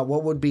talked about.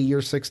 What would be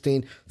your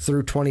 16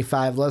 through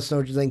 25? Let us know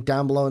what you think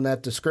down below in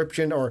that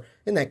description, or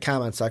in that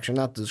comment section,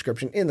 not the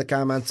description, in the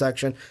comment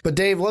section. But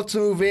Dave, let's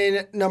move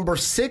in number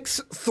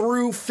 6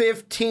 through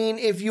 15.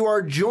 If you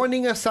are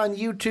joining us on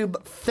YouTube,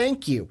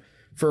 thank you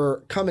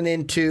for coming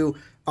into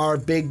our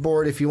big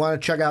board. If you want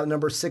to check out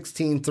number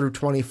 16 through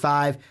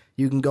 25,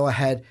 you can go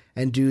ahead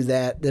and do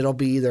that. It'll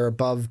be either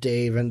above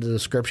Dave in the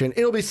description.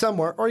 It'll be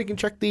somewhere, or you can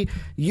check the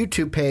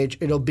YouTube page.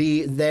 It'll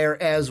be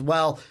there as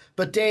well.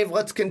 But Dave,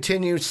 let's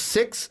continue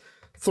 6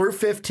 through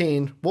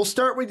 15. We'll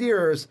start with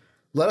yours.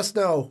 Let us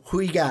know who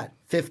you got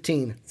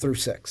 15 through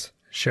 6.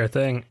 Sure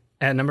thing.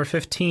 At number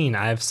 15,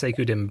 I have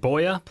Sekou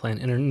Demboya playing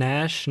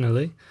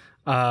internationally.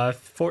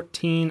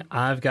 14,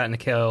 I've got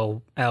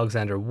Nickeil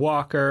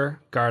Alexander-Walker,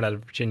 guard out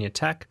of Virginia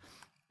Tech.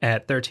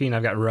 At 13,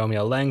 I've got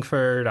Romeo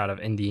Langford out of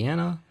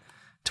Indiana.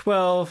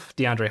 12,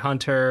 DeAndre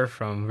Hunter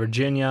from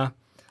Virginia.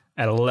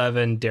 At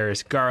 11,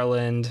 Darius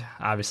Garland,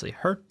 obviously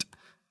hurt.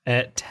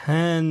 At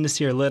 10,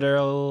 Nasir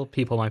Little,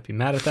 people might be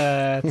mad at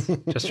that,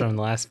 just from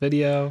the last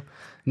video.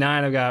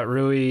 9, I've got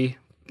Rui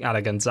out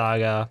of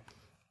Gonzaga.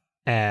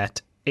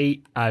 At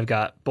 8, I've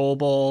got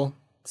Bol.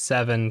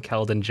 7,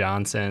 Keldon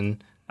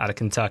Johnson out of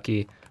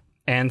Kentucky.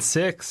 And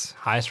 6,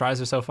 highest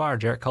riser so far,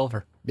 Jarrett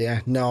Culver.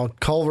 Yeah, no,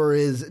 Culver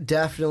is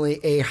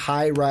definitely a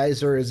high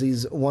riser, as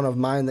he's one of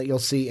mine that you'll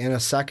see in a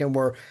second.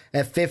 We're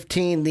at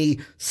 15. The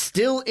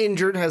still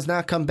injured has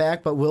not come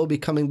back, but will be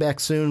coming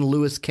back soon.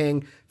 Louis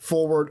King,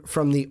 forward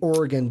from the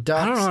Oregon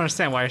Ducks. I don't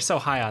understand why you're so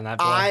high on that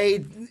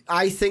boy.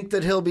 I think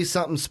that he'll be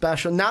something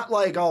special. Not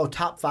like,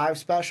 top 5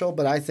 special,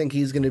 but I think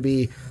he's going to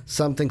be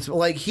something.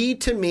 Like, he,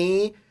 to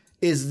me,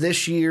 is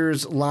this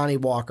year's Lonnie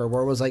Walker,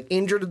 where it was like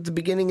injured at the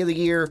beginning of the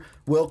year,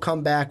 will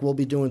come back, will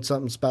be doing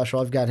something special.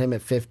 I've got him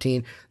at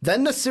 15.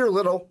 Then Nasir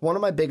Little, one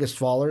of my biggest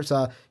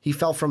fallers. He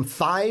fell from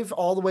 5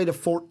 all the way to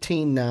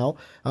 14 now,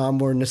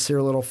 where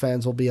Nasir Little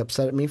fans will be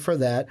upset at me for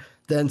that.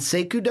 Then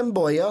Sekou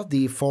Demboya,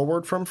 the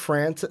forward from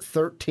France, at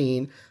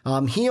 13.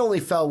 He only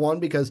fell 1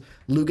 because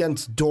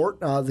Luguentz Dort,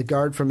 the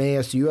guard from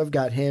ASU, I've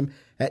got him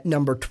at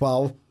number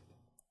 12.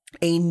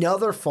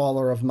 Another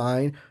faller of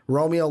mine,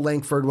 Romeo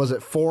Langford, was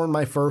at 4 in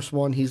my first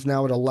one. He's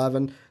now at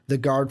 11, the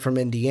guard from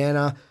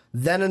Indiana.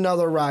 Then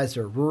another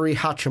riser, Rui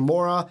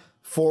Hachimura,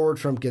 forward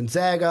from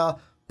Gonzaga.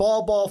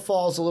 Ball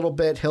falls a little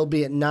bit. He'll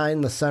be at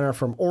 9, the center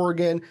from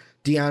Oregon.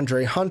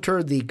 DeAndre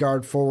Hunter, the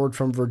guard forward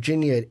from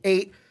Virginia, at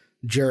 8.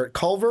 Jarrett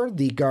Culver,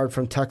 the guard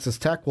from Texas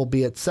Tech, will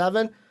be at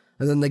 7.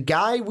 And then the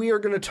guy we are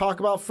going to talk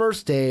about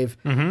first, Dave,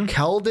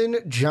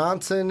 Keldon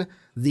Johnson,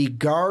 the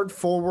guard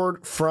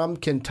forward from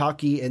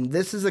Kentucky. And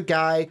this is a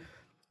guy,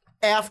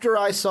 after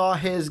I saw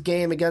his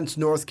game against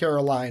North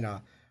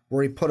Carolina,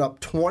 where he put up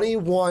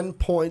 21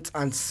 points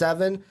on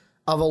 7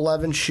 of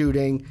 11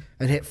 shooting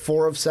and hit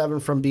 4 of 7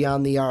 from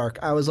beyond the arc,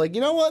 I was like,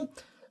 you know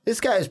what? This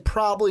guy is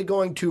probably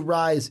going to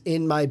rise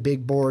in my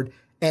big board.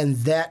 And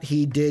that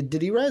he did.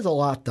 Did he rise a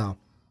lot, though?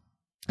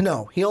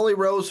 No, he only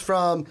rose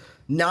from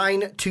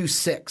 9 to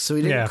 6, so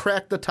he didn't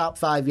crack the top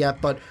 5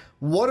 yet. But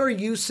what are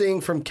you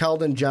seeing from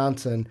Keldon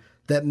Johnson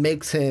that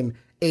makes him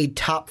a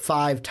top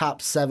 5,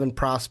 top 7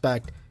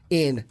 prospect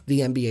in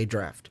the NBA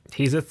draft?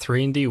 He's a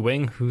 3-and-D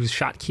wing whose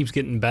shot keeps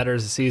getting better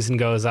as the season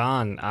goes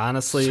on.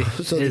 Honestly,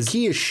 so the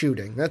key is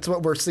shooting. That's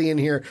what we're seeing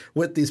here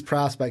with these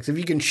prospects. If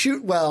you can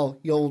shoot well,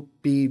 you'll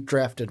be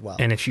drafted well.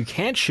 And if you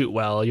can't shoot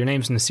well, your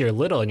name's Nasir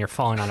Little and you're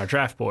falling on our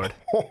draft board.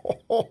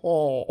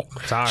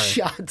 Sorry.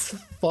 Shots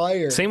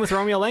fired. Same with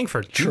Romeo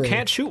Langford. True. You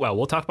can't shoot well.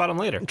 We'll talk about him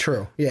later.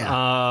 True.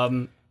 Yeah.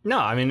 No,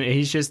 I mean,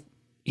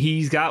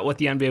 he's got what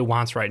the NBA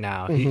wants right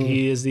now.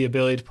 He has the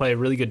ability to play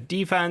really good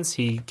defense.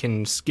 He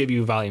can give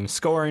you volume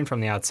scoring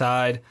from the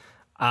outside.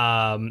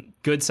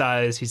 Good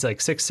size. He's like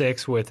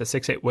 6'6" with a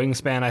 6'8"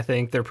 wingspan, I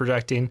think they're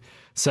projecting.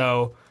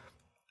 So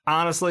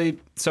honestly,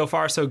 so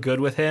far so good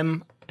with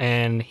him.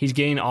 And he's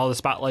getting all the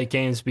spotlight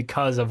games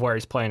because of where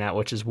he's playing at,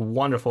 which is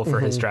wonderful for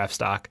his draft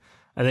stock.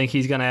 I think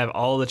he's going to have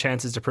all the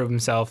chances to prove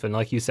himself. And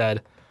like you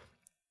said,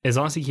 as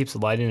long as he keeps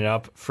lighting it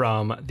up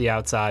from the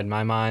outside, in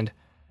my mind,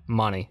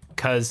 money.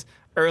 Because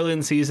early in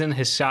the season,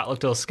 his shot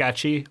looked a little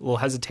sketchy, a little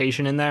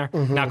hesitation in there.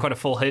 Not quite a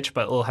full hitch,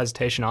 but a little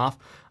hesitation off.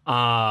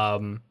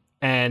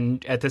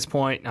 And at this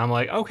point, I'm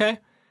like, okay,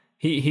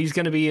 he's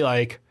going to be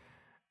like,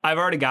 I've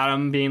already got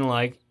him being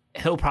like,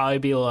 he'll probably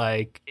be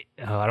like,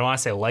 I don't want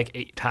to say like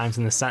 8 times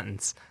in the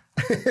sentence.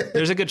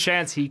 There's a good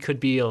chance he could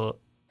be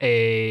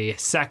a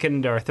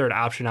second or third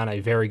option on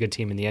a very good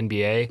team in the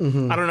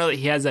NBA. I don't know that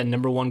he has that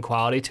number one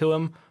quality to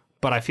him,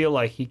 but I feel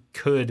like he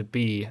could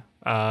be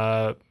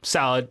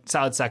solid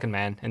second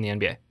man in the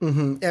NBA.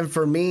 And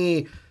for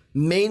me,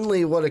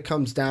 mainly what it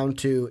comes down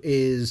to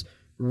is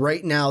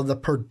right now the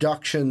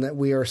production that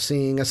we are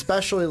seeing,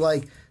 especially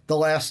like the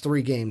last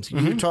 3 games.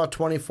 Utah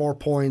 24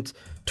 points,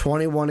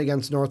 21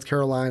 against North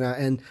Carolina,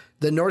 and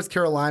the North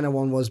Carolina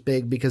one was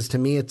big because to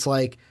me it's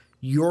like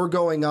you're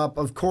going up.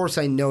 Of course,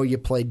 I know you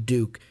played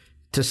Duke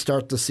to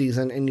start the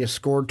season and you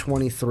scored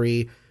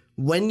 23.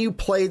 When you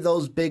play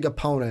those big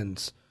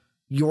opponents,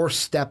 you're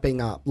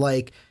stepping up.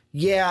 Like,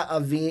 yeah,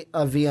 a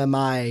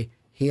VMI,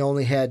 he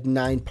only had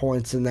 9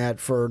 points in that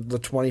for the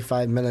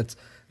 25 minutes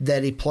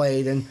that he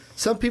played, and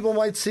some people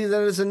might see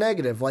that as a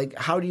negative. Like,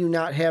 how do you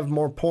not have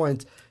more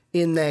points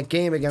in that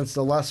game against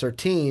a lesser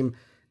team?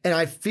 And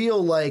I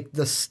feel like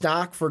the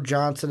stock for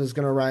Johnson is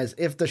going to rise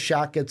if the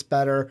shot gets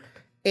better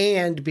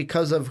and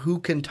because of who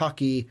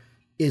Kentucky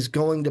is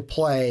going to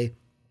play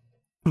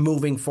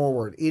moving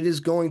forward. It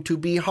is going to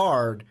be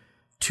hard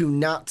to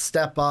not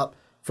step up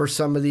for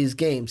some of these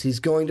games. He's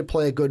going to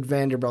play a good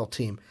Vanderbilt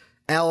team.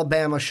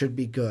 Alabama should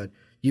be good.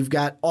 You've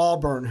got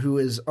Auburn, who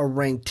is a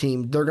ranked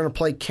team. They're going to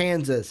play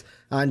Kansas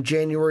on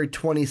January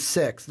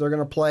 26th. They're going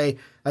to play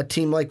a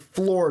team like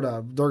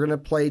Florida. They're going to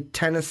play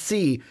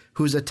Tennessee,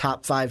 who's a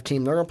top 5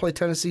 team. They're going to play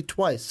Tennessee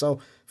twice. So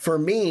for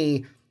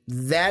me,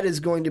 that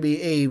is going to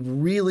be a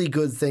really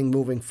good thing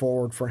moving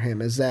forward for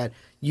him, is that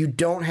you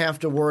don't have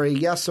to worry.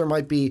 Yes, there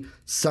might be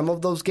some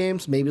of those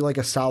games, maybe like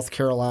a South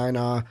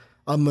Carolina,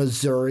 a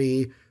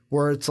Missouri,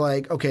 where it's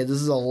like, okay, this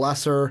is a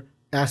lesser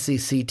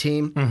SEC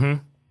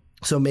team.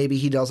 So maybe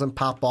he doesn't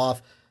pop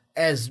off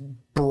as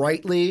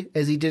brightly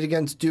as he did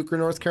against Duke or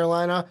North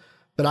Carolina.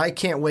 But I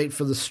can't wait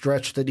for the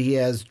stretch that he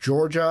has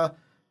Georgia,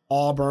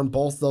 Auburn,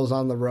 both those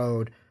on the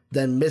road,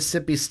 then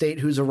Mississippi State,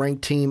 who's a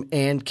ranked team,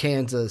 and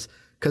Kansas,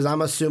 because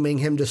I'm assuming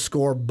him to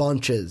score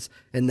bunches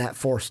in that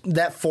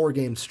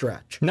 4-game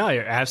stretch. No,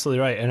 you're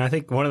absolutely right. And I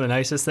think one of the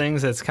nicest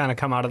things that's kind of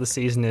come out of the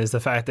season is the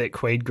fact that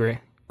Quade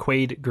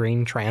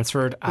Green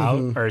transferred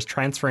out or is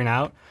transferring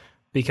out,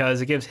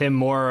 because it gives him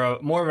more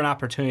of an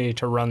opportunity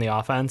to run the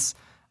offense.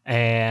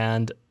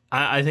 And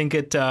I think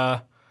it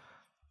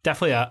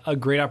definitely a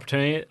great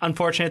opportunity.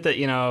 Unfortunate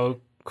that,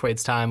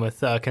 Quade's time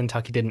with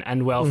Kentucky didn't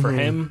end well for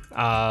him,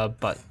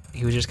 but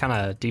he was just kind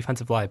of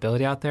defensive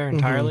liability out there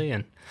entirely.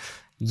 And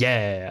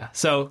yeah,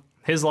 so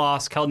his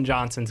loss, Keldon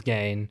Johnson's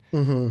gain.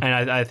 And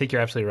I think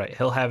you're absolutely right.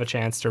 He'll have a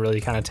chance to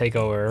really kind of take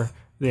over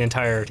the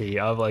entirety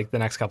of like the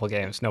next couple of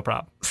games. No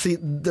problem. See,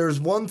 there's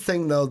one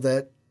thing, though,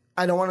 that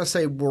I don't want to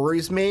say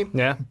worries me.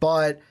 Yeah.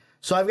 But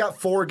so I've got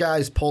 4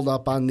 guys pulled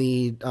up on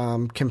the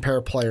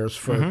compare players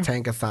for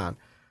Tankathon.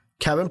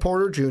 Kevin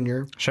Porter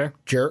Jr., sure,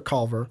 Jarrett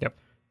Culver, yep,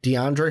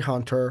 DeAndre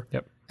Hunter,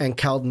 yep, and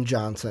Keldon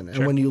Johnson.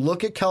 And when you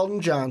look at Keldon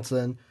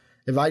Johnson,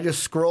 if I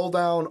just scroll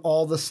down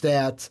all the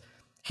stats,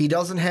 he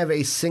doesn't have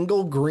a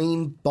single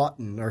green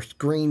button or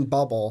green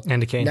bubble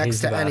indicating next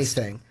to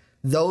anything.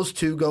 Those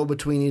 2 go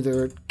between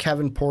either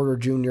Kevin Porter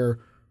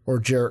Jr. or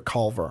Jarrett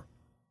Culver.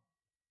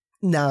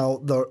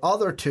 Now, the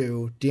other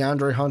 2,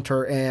 DeAndre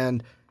Hunter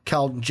and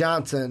Keldon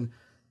Johnson,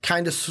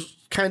 kind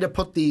of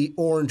put the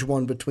orange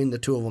one between the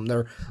 2 of them.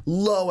 They're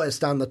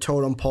lowest on the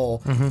totem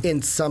pole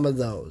in some of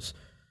those.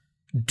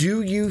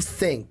 Do you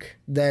think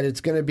that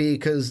it's going to be,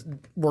 because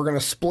we're going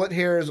to split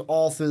hairs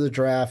all through the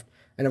draft,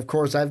 and of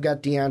course I've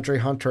got DeAndre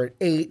Hunter at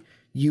 8,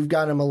 you've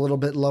got him a little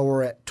bit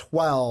lower at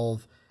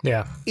 12.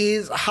 Yeah.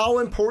 How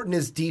important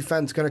is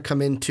defense going to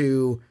come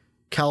into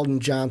Keldon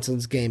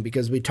Johnson's game?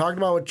 Because we talked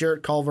about with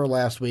Jarrett Culver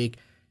last week.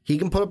 He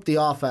can put up the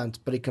offense,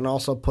 but he can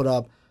also put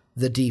up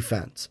the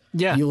defense.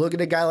 Yeah. You look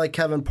at a guy like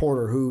Kevin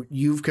Porter, who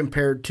you've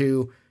compared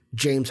to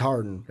James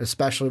Harden,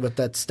 especially with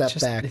that step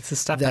back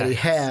that he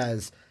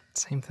has.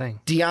 Same thing.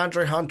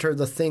 DeAndre Hunter,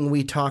 the thing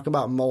we talk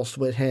about most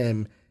with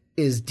him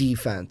is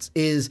defense.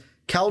 Is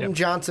Keldon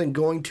Johnson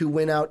going to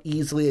win out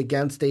easily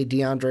against a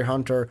DeAndre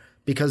Hunter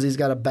because he's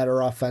got a better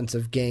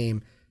offensive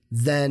game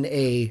than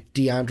a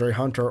DeAndre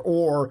Hunter?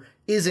 Or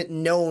is it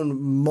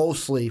known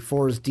mostly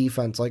for his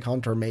defense like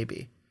Hunter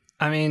maybe?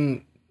 I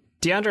mean,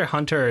 DeAndre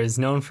Hunter is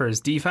known for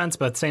his defense,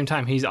 but at the same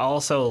time, he's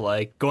also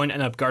like going to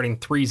end up guarding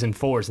 3s and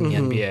 4s in the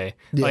NBA.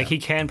 Yeah. Like he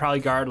can probably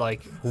guard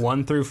like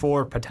 1 through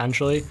 4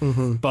 potentially,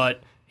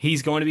 but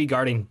he's going to be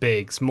guarding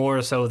bigs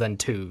more so than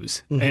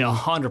twos,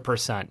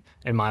 100%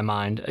 in my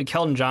mind.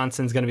 Keldon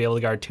Johnson's going to be able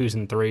to guard twos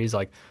and threes.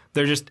 Like,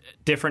 they're just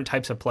different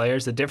types of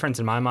players. The difference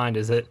in my mind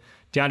is that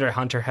DeAndre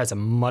Hunter has a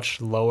much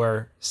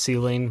lower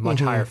ceiling, much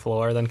higher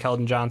floor than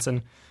Keldon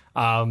Johnson,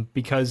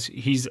 because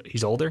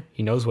he's older.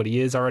 He knows what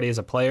he is already as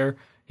a player.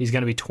 He's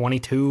going to be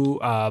 22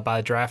 by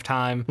the draft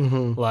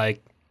time.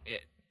 Like,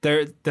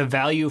 the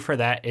value for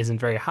that isn't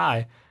very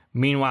high.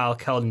 Meanwhile,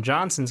 Keldon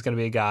Johnson's going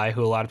to be a guy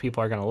who a lot of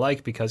people are going to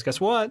like because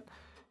guess what?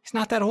 He's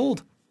not that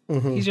old.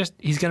 He's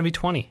going to be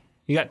 20.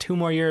 You got 2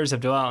 more years of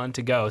development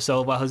to go.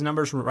 So while his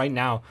numbers right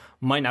now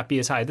might not be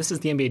as high, this is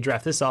the NBA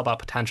draft. This is all about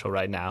potential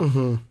right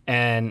now.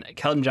 And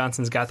Keldon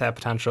Johnson's got that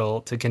potential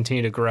to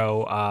continue to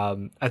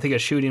grow. I think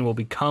his shooting will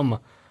become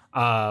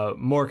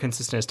more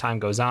consistent as time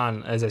goes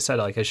on. As I said,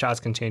 like, his shots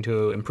continue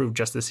to improve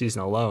just this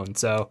season alone.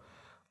 So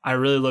I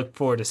really look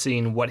forward to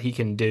seeing what he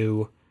can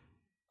do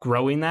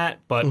growing that,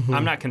 but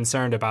I'm not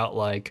concerned about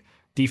like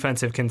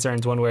defensive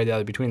concerns one way or the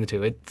other between the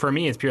two. For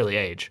me, it's purely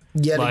age.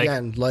 Yet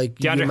again, like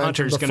DeAndre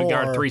Hunter's going to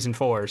guard 3s and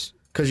 4s.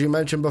 Because you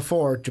mentioned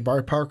before,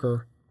 Jabari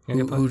Parker,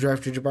 who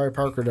drafted Jabari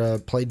Parker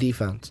to play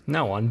defense?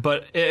 No one.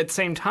 But at the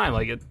same time,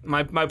 like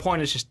my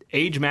point is just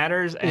age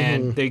matters,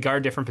 and they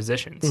guard different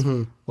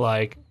positions.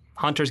 Like,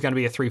 Hunter's going to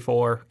be a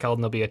 3-4,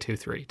 Keldon will be a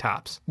 2-3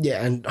 tops.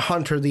 Yeah, and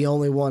Hunter, the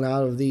only one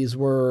out of these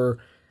were.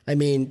 I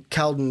mean,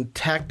 Keldon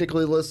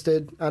technically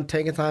listed on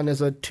Tankathon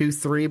as a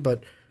 2-3,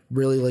 but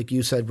really, like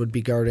you said, would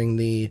be guarding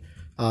the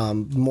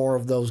more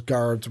of those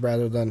guards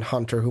rather than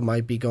Hunter, who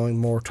might be going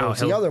more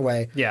towards the other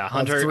way. Yeah,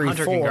 Hunter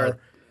can guard.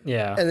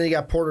 Yeah, and then you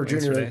got Porter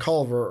Jr. and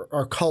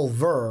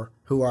Culver,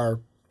 who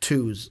are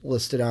 2s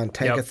listed on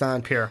Tankathon.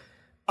 Yep, pure.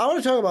 I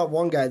want to talk about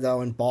one guy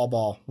though in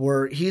Ball,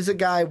 where he's a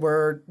guy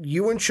where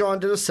you and Sean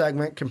did a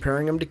segment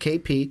comparing him to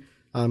KP.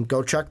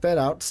 Go check that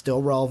out.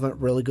 Still relevant.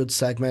 Really good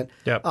segment.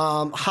 Yep.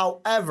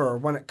 However,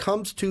 when it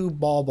comes to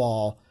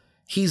Ball,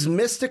 he's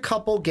missed a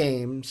couple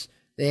games.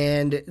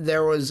 And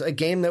there was a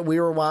game that we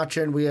were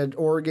watching. We had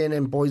Oregon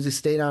and Boise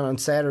State on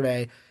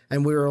Saturday.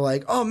 And we were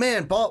like, oh,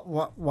 man,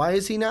 Ball, why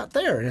is he not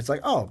there? And it's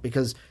like, oh,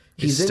 because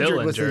he's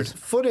injured with his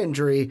foot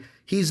injury.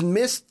 He's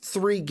missed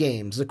 3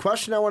 games. The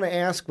question I want to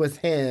ask with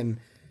him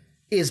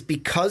is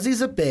because he's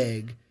a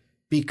big,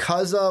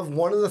 because of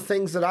one of the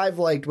things that I've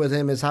liked with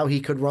him is how he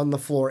could run the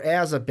floor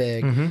as a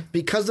big,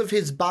 because of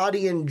his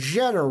body in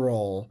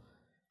general,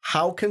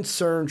 how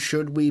concerned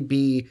should we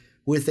be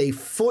with a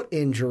foot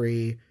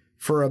injury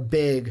for a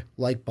big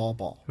like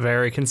Ball?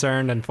 Very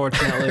concerned,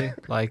 unfortunately.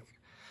 Like,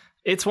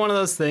 it's one of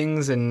those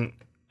things, and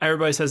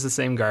everybody says the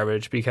same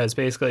garbage, because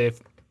basically if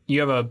you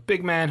have a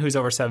big man who's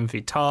over 7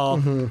 feet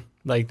tall,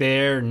 like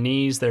their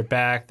knees, their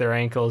back, their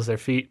ankles, their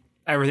feet,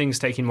 everything's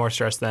taking more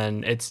stress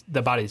than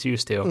the body's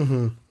used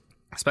to.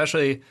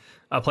 Especially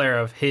a player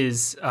of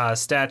his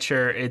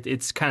stature,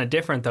 it's kind of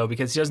different though,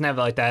 because he doesn't have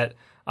like that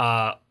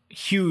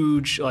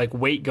huge like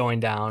weight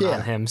going down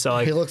on him. So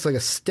like he looks like a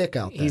stick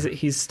out there.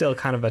 He's still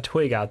kind of a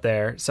twig out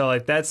there. So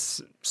like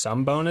that's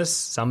some bonus,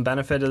 some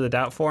benefit of the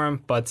doubt for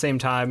him. But at the same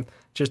time,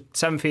 just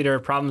 7 feet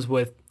problems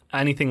with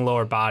anything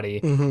lower body.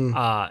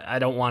 I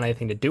don't want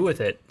anything to do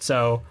with it.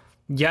 So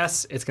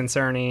yes, it's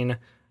concerning.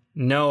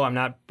 No, I'm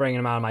not bringing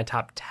him out of my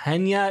top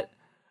 10 yet.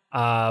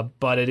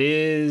 But it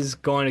is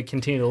going to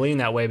continue to lean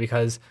that way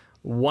because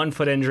 1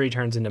 foot injury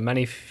turns into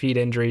many feet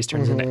injuries,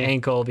 turns into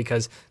ankle,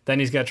 because then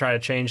he's going to try to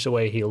change the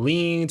way he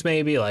leans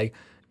maybe. Like,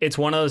 it's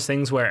one of those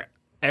things where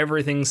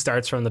everything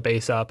starts from the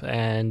base up.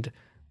 And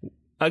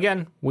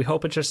again, we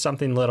hope it's just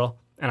something little,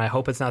 and I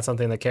hope it's not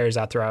something that carries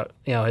out throughout,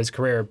 his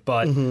career.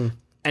 But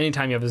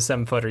anytime you have a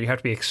 7-footer, you have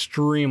to be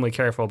extremely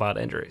careful about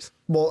injuries.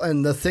 Well,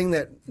 and the thing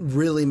that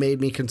really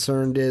made me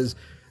concerned is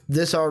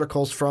this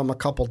article's from a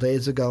couple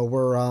days ago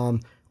where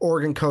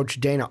Oregon coach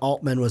Dana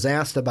Altman was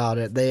asked about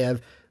it. They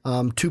have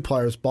 2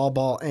 players,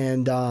 Ball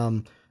and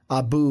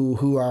Abu,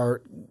 who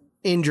are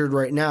injured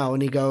right now.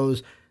 And he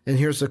goes, and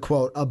here's the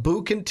quote,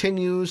 Abu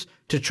continues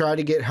to try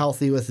to get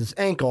healthy with his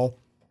ankle.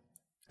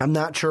 I'm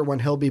not sure when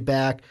he'll be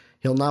back.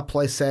 He'll not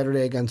play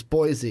Saturday against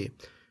Boise.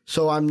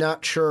 So I'm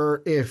not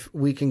sure if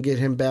we can get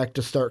him back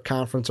to start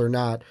conference or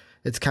not.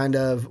 It's kind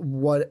of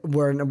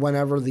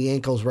whenever the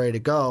ankle's ready to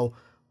go.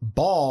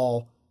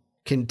 Ball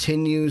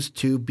continues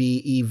to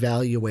be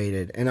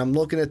evaluated. And I'm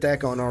looking at that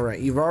going, all right,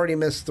 you've already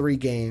missed 3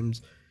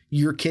 games.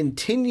 You're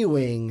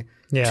continuing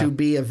to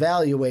be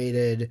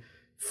evaluated.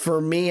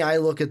 For me, I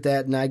look at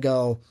that and I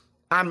go,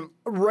 I'm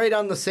right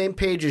on the same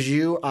page as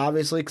you,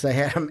 obviously, because I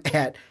had him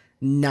at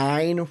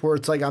 9, where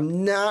it's like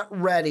I'm not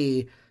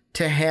ready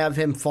to have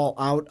him fall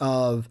out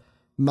of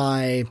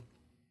my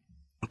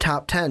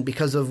top 10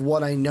 because of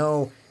what I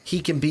know he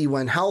can be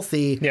when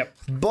healthy. Yep.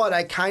 But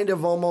I kind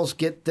of almost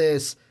get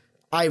this,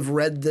 I've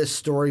read this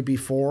story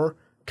before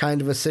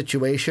kind of a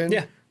situation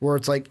where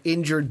it's like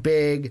injured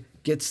big,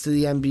 gets to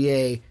the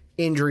NBA,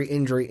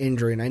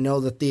 injury. And I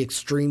know that the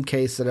extreme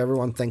case that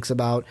everyone thinks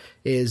about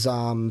is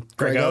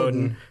Greg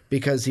Oden,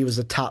 because he was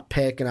a top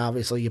pick, and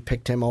obviously you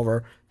picked him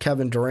over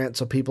Kevin Durant,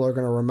 so people are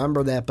going to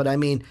remember that. But I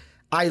mean,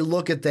 I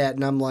look at that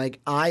and I'm like,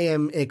 I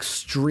am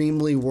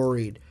extremely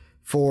worried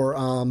for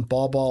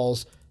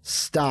Ball's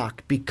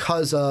stock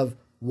because of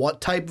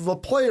what type of a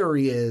player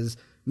he is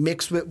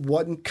mixed with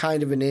what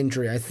kind of an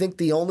injury. I think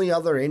the only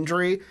other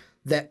injury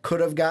that could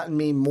have gotten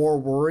me more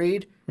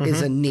worried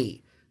is a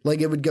knee. Like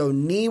it would go,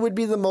 knee would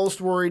be the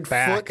most worried,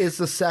 back. Foot is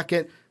the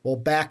second, well,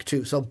 back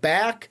too. So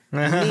back,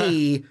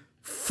 knee,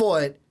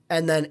 foot,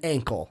 and then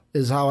ankle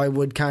is how I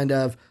would kind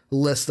of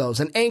list those.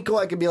 An ankle,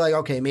 I could be like,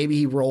 okay, maybe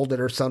he rolled it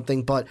or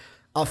something, but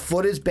a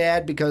foot is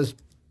bad because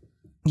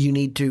you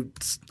need to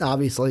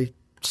obviously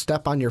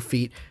step on your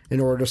feet in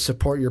order to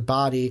support your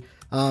body.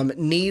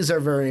 Knees are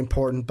very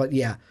important, but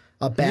yeah,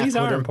 a back Knees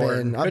would are have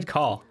important. been Good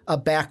call. A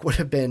back would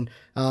have been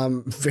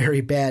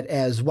very bad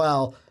as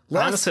well.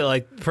 Honestly,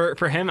 like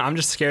for him, I'm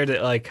just scared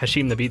that like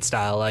Hasheem the Beat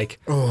style, like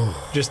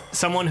just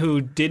someone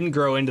who didn't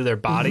grow into their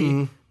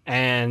body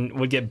and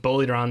would get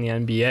bullied around the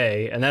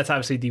NBA, and that's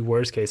obviously the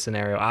worst case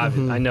scenario.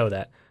 I know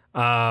that,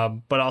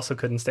 but also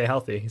couldn't stay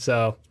healthy.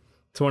 So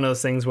it's one of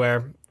those things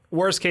where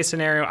worst case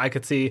scenario, I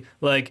could see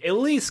like at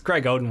least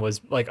Greg Oden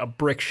was like a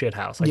brick shit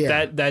house. Like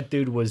that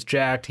dude was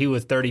jacked. He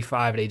was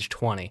 35 at age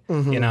 20.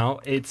 You know,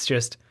 it's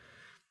just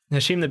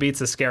Hasheem the Beat's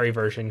a scary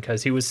version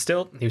because he was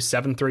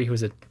 7'3". He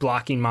was a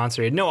blocking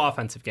monster. He had no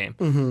offensive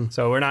game.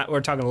 So we're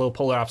talking a little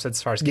polar opposites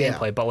as far as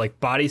gameplay, but like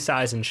body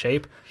size and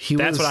shape,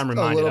 that's what I'm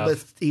reminded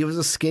of. He was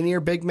a skinnier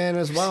big man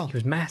as well. He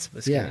was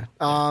massively skinny.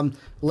 Yeah.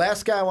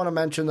 Last guy I want to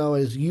mention though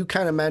is you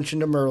kind of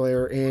mentioned him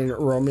earlier in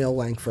Romeo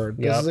Langford.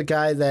 This is a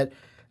guy that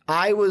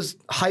I was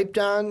hyped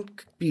on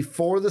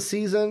before the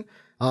season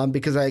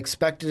because I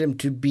expected him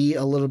to be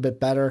a little bit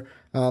better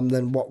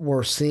than what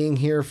we're seeing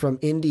here from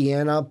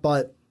Indiana,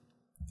 but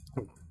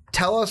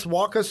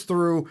walk us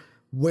through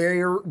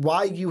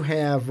why you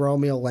have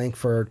Romeo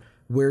Langford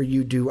where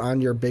you do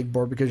on your big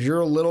board, because you're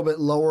a little bit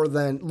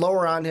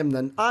lower on him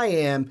than I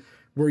am,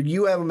 where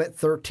you have him at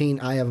 13,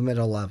 I have him at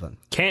 11.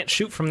 Can't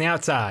shoot from the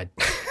outside.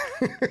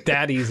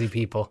 That easy,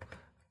 people.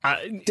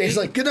 Dave's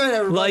like, good night,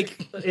 everybody.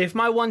 Like, if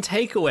my one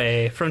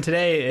takeaway from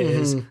today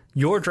is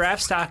your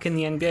draft stock in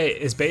the NBA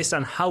is based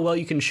on how well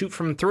you can shoot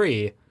from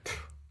three,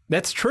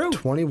 that's true.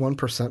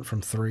 21%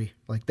 from three.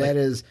 Like, that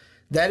is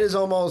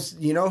almost,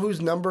 you know whose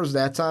numbers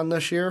that's on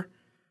this year?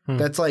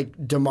 That's like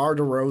DeMar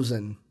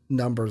DeRozan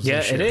numbers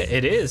this year.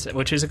 It is,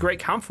 which is a great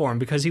comp for him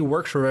because he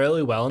works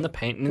really well in the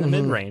paint and in the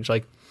mid-range.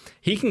 Like,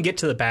 he can get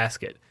to the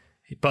basket,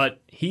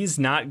 but he's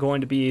not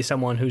going to be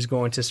someone who's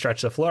going to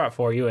stretch the floor out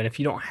for you. And if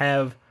you don't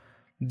have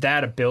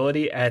that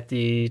ability at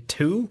the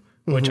 2,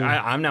 which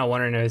I'm now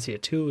wondering, is he a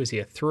 2? Is he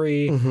a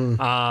 3?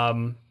 I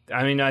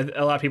mean, a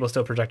lot of people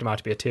still project him out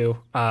to be a 2,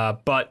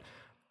 but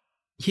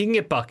he can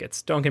get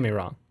buckets. Don't get me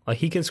wrong. Like,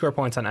 he can score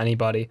points on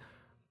anybody,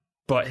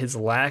 but his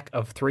lack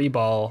of 3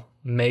 ball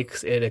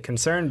makes it a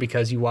concern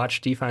because you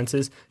watch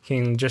defenses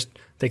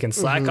they can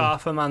slack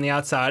off him on the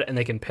outside and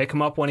they can pick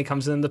him up when he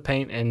comes into the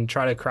paint and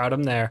try to crowd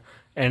him there.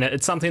 And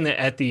it's something that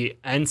at the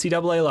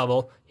NCAA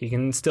level, he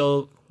can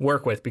still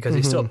work with because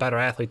he's still a better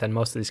athlete than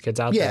most of these kids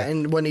out there. Yeah,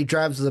 and when he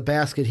drives to the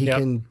basket, he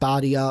can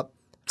body up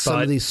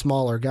some of these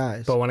smaller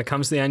guys. But when it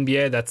comes to the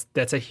NBA,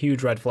 that's a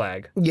huge red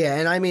flag. Yeah,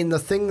 and I mean, the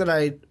thing that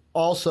I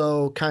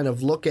also kind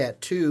of look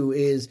at too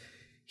is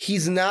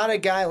he's not a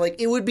guy, like,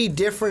 it would be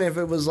different if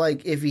it was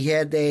like, if he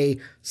had a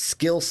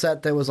skill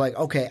set that was like,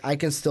 okay, I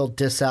can still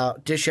dish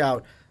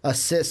out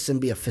assists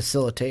and be a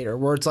facilitator,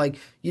 where it's like,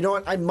 you know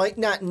what, I might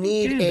not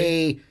need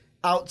a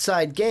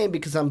outside game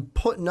because I'm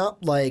putting up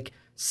like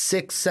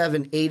 6,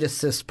 7, 8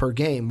 assists per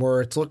game,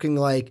 where it's looking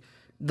like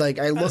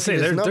I look at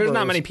his numbers. There's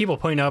not many people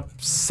putting up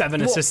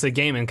 7 assists a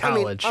game in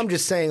college. I mean, I'm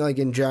just saying, like,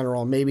 in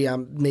general, maybe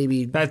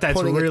that's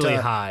putting really it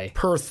to high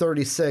per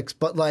 36,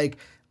 but like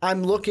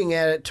I'm looking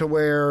at it to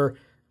where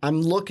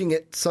I'm looking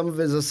at some of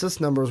his assist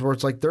numbers where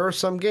it's like there are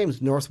some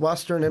games,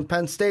 Northwestern and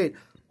Penn State,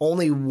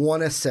 only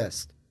 1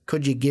 assist.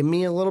 Could you give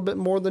me a little bit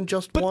more than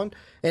just one?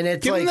 And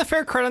it's give like, him the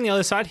fair credit on the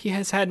other side. He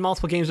has had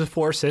multiple games with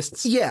 4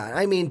 assists. Yeah,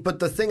 I mean, but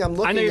the thing I'm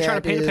looking at, I know you're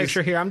trying to paint a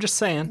picture here. I'm just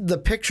saying. The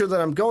picture that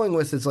I'm going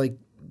with is like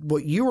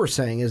what you were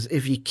saying is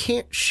if you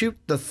can't shoot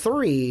the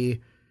 3,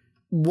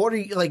 what are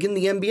you, like, in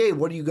the NBA,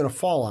 what are you going to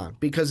fall on?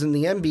 Because in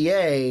the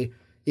NBA,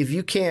 if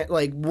you can't,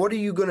 like, what are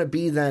you going to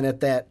be then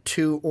at that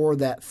 2 or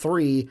that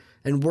 3,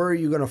 and where are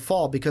you going to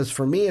fall? Because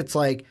for me, it's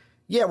like,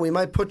 yeah, we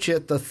might put you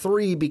at the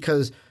 3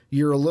 because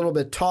you're a little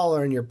bit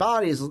taller and your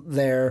body's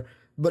there,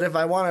 but if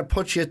I want to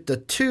put you at the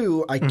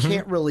 2, I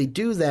can't really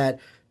do that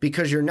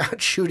because you're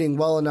not shooting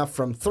well enough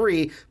from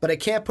 3, but I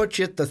can't put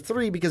you at the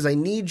 3 because I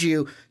need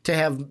you to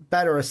have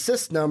better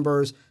assist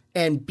numbers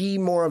and be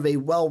more of a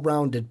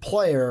well-rounded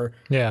player.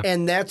 Yeah.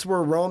 And that's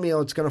where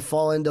Romeo, it's going to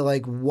fall into,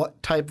 like,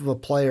 what type of a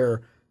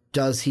player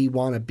does he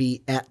want to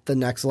be at the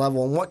next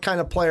level? And what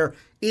kind of player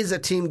is a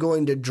team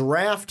going to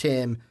draft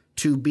him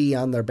to be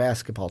on their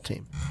basketball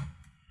team?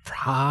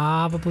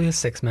 Probably a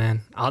 6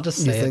 man. I'll just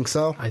say You think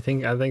so? I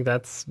think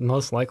that's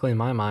most likely in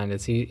my mind.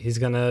 Is he's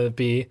going to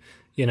be,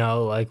 you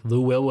know, like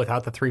Lou Will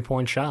without the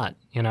 3-point shot,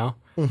 you know?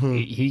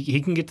 He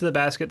can get to the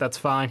basket, that's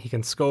fine. He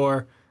can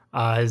score.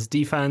 His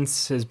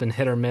defense has been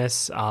hit or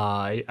miss.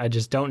 I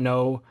just don't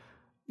know.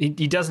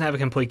 he doesn't have a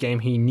complete game.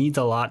 He needs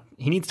a lot.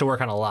 He needs to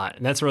work on a lot,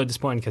 and that's really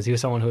disappointing because he was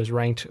someone who was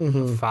ranked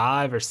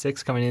 5 or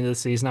 6 coming into the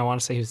season. I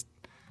want to say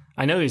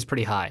I know he was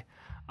pretty high.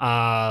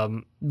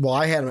 Well,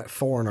 I had him at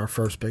 4 in our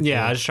first big.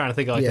 Yeah, I was just trying to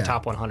think of the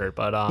top 100,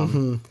 but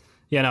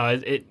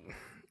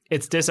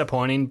it's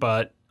disappointing,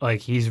 but like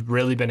he's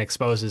really been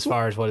exposed as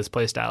far as what his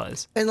play style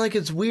is. And like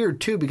it's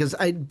weird too because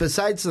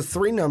besides the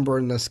 3 number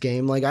in this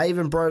game, like I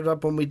even brought it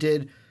up when we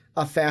did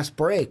a fast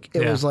break.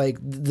 It was like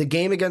the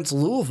game against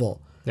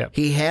Louisville. Yep.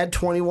 He had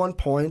 21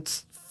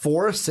 points,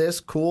 4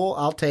 assists. Cool,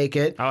 I'll take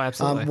it. Oh,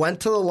 absolutely. Went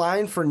to the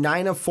line for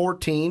 9 of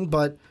 14,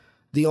 but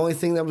the only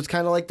thing that was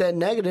kind of like that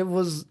negative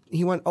was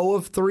he went 0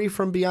 of 3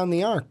 from beyond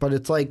the arc. But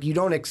it's like you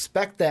don't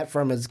expect that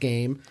from his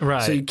game.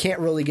 Right. So you can't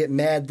really get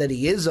mad that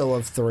he is 0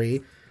 of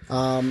 3.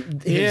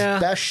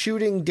 His best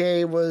shooting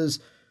day was,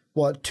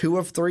 2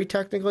 of 3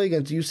 technically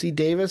against UC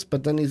Davis,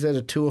 but then he's at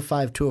a 2 of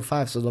 5, 2 of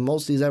 5. So the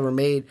most he's ever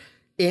made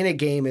in a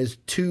game is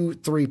 2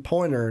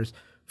 3-pointers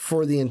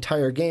for the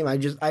entire game.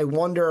 I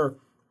wonder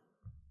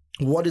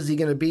what is he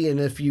going to be, and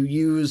if you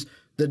use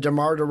the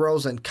DeMar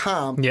DeRozan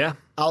comp,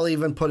 I'll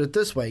even put it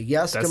this way.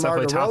 Yes, that's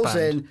DeMar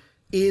DeRozan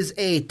is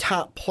a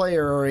top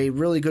player or a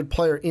really good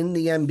player in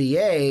the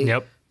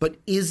NBA, but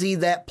is he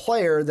that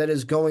player that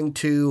is going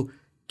to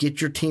get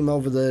your team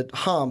over the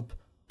hump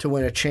to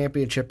win a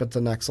championship at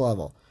the next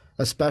level?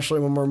 Especially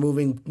when we're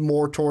moving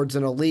more towards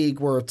in a league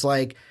where it's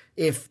like,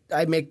 if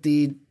I make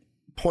the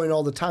point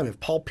all the time, if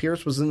Paul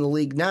Pierce was in the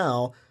league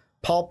now,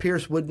 Paul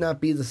Pierce would not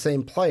be the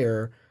same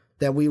player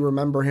that we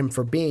remember him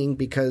for being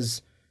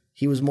because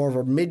he was more of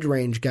a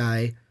mid-range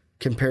guy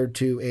compared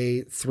to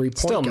a 3-point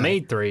Still guy.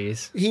 made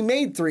threes. He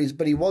made threes,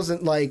 but he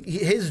wasn't like...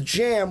 His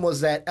jam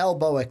was that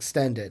elbow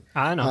extended.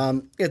 I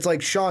know. It's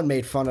like Sean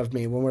made fun of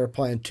me when we were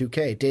playing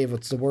 2K. Dave,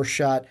 what's the worst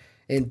shot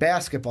in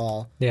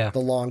basketball? Yeah. The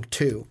long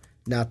 2,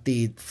 not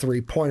the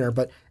 3-pointer.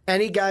 But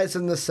any guys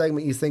in this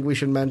segment you think we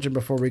should mention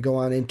before we go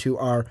on into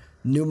our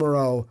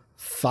numero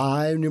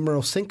 5,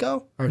 numero 5,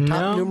 or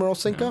top numero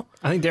 5? No.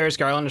 I think Darius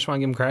Garland, I just want to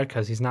give him credit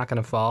because he's not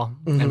going to fall.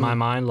 In my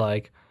mind,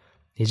 like,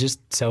 he's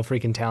just so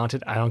freaking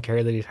talented. I don't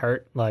care that he's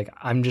hurt. Like,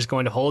 I'm just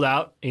going to hold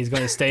out. He's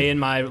going to stay in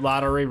my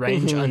lottery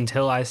range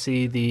until I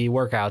see the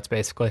workouts,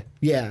 basically.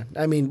 Yeah,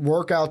 I mean,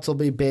 workouts will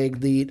be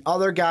big. The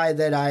other guy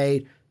that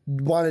I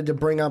wanted to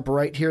bring up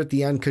right here at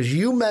the end, because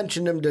you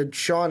mentioned him to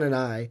Sean and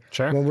I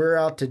when we were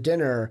out to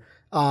dinner,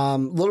 a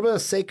little bit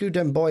of Sekou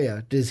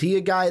Demboya. Is he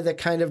a guy that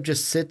kind of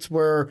just sits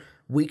where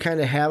we kind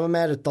of have him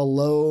at the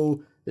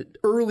low,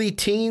 early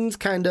teens,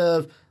 kind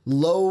of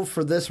low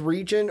for this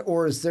region,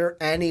 or is there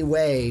any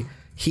way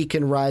he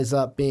can rise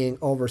up being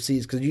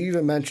overseas? Because you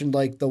even mentioned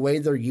like the way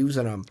they're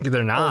using him.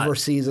 They're not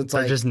overseas.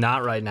 They're just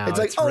not right now. It's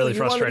like, really you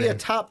frustrating. want to be a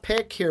top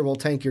pick? Here, we'll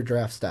tank your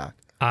draft stock.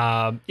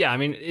 I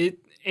mean,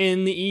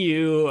 in the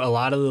EU, a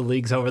lot of the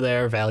leagues over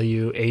there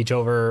value age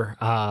over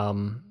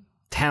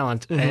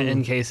talent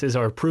in cases,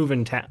 or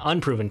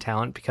unproven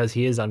talent, because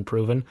he is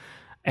unproven.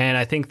 And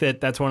I think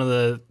that's one of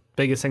the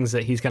biggest things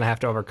that he's going to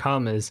have to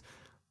overcome is,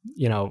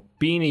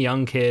 being a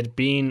young kid,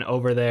 being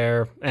over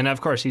there. And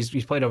of course,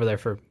 he's played over there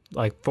for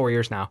like 4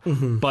 years now.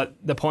 But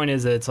the point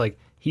is that it's like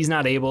he's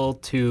not able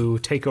to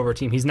take over a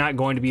team. He's not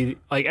going to be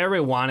like,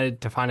 everybody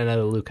wanted to find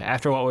another Luka.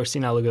 After what we're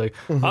seeing now, Luka, like,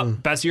 oh,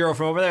 best Euro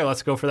from over there,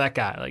 let's go for that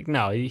guy. Like,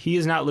 no, he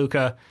is not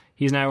Luka.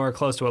 He's nowhere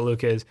close to what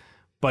Luka is.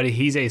 But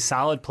he's a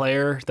solid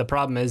player. The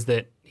problem is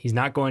that he's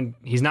not been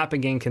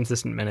getting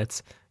consistent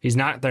minutes. He's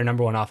not their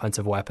number one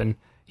offensive weapon.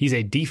 He's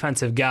a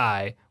defensive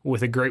guy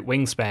with a great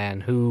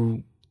wingspan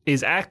who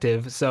is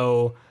active.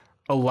 So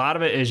a lot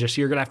of it is just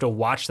you're going to have to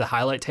watch the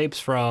highlight tapes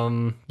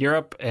from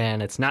Europe,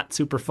 and it's not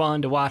super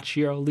fun to watch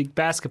EuroLeague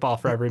basketball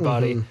for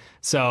everybody.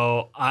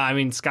 So, I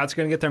mean, Scott's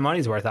going to get their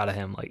money's worth out of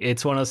him. Like,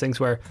 it's one of those things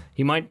where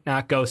he might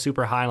not go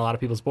super high on a lot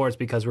of people's boards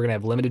because we're going to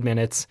have limited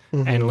minutes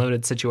and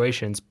limited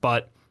situations.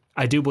 But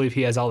I do believe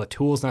he has all the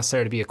tools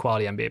necessary to be a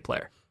quality NBA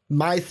player.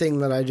 My thing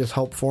that I just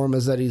hope for him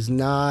is that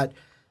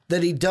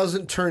he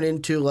doesn't turn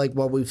into like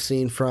what we've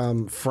seen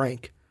from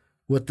Frank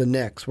with the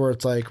Knicks, where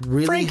it's like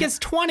really... Frank is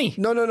 20.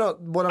 No.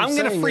 What I'm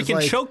saying going to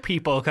freaking choke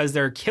people because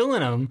they're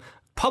killing him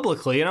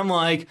publicly. And I'm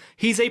like,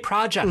 he's a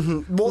project.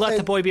 Let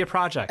the boy be a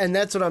project. And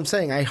that's what I'm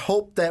saying. I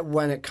hope that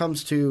when it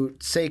comes to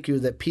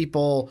Sekou, that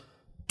people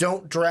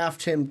don't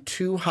draft him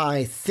too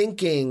high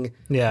thinking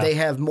they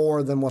have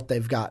more than what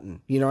they've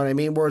gotten. You know what I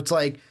mean? Where it's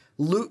like,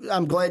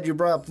 I'm glad you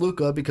brought up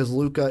Luka, because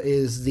Luka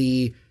is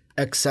the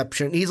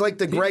exception. He's like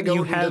the Greg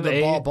Oden to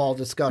the ball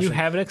discussion. You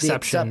have an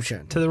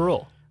exception to the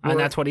rule. And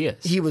that's what he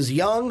is. He was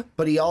young,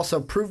 but he also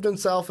proved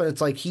himself, and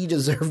it's like he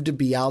deserved to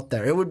be out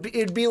there.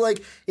 It'd be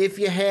like if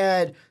you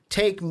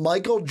take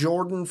Michael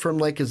Jordan from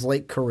like his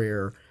late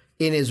career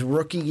in his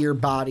rookie year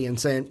body and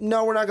saying,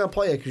 no, we're not going to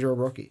play it because you're a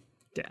rookie.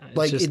 Yeah,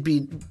 like it'd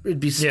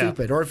be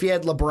stupid. Or if you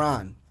had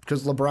LeBron,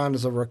 because LeBron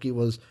as a rookie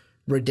was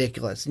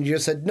ridiculous, and you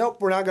just said, nope,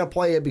 we're not going to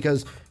play it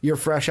because you're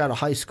fresh out of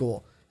high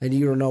school and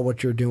you don't know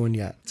what you're doing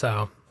yet.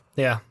 So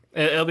yeah,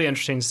 it'll be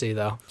interesting to see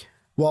though.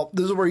 Well,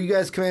 this is where you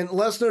guys come in.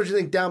 Let us know what you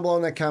think down below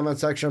in that comment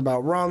section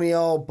about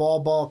Romeo,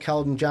 Ball,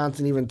 Keldon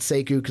Johnson, even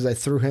Sekou, because I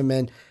threw him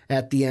in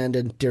at the end,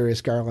 and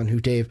Darius Garland, who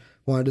Dave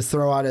wanted to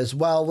throw out as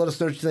well. Let us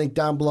know what you think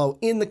down below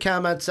in the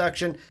comment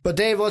section. But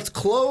Dave, let's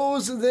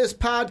close this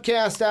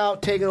podcast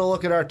out taking a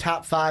look at our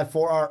top 5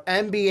 for our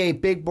NBA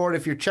Big Board.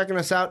 If you're checking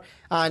us out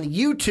on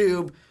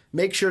YouTube,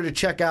 make sure to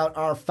check out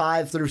our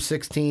 5 through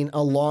 16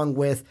 along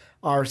with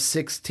our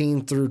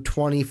 16 through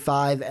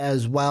 25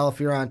 as well. If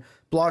you're on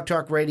Blog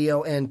Talk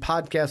Radio and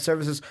podcast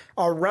services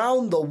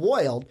around the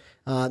world,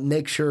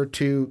 make sure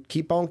to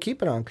keep on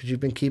keeping on, because you've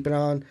been keeping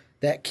on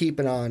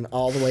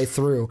all the way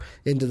through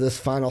into this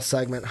final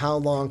segment. How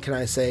long can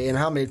I say, and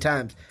how many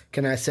times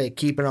can I say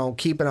keep it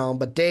on?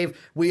 But Dave,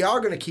 we are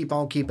going to keep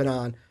on keeping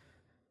on.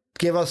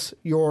 Give us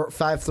your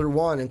 5 through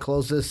 1 and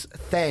close this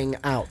thing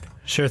out.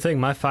 Sure thing.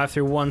 My 5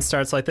 through 1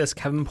 starts like this.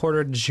 Kevin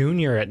Porter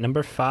Jr. at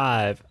number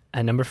 5.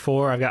 At number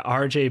 4, I've got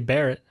RJ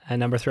Barrett. At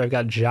number 3, I've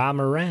got Ja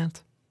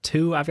Morant.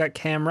 2, I've got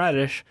Cam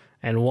Reddish.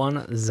 And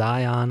 1,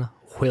 Zion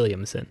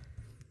Williamson.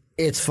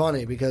 It's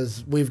funny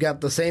because we've got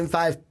the same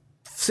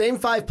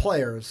five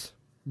players.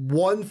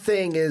 One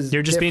thing is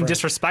you're just different. being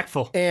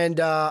disrespectful. And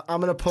I'm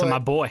gonna put to my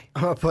boy.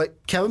 I'm gonna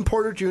put Kevin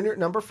Porter Jr. at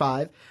number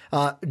 5.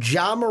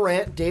 Ja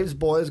Morant, Dave's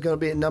boy, is gonna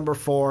be at number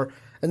 4.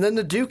 And then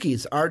the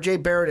Dukies,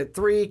 RJ Barrett at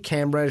 3,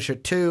 Cam Reddish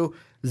at 2,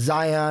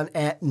 Zion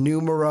at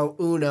numero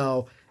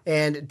uno.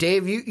 And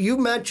Dave, you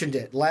mentioned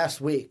it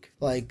last week.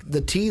 Like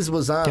the tease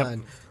was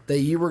on that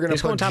you were gonna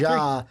put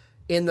Ja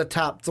in the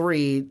top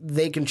 3.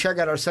 They can check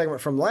out our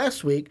segment from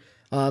last week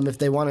if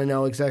they want to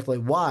know exactly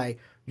why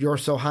you're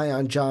so high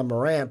on Ja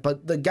Morant.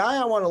 But the guy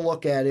I want to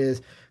look at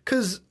is,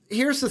 because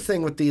here's the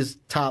thing with these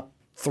top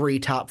 3,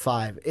 top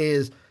 5,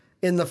 is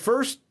in the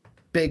first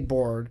big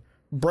board,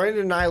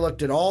 Brandon and I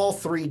looked at all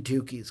 3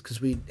 Dukies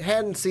because we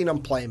hadn't seen them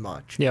play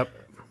much. Yep.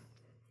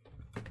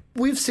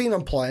 We've seen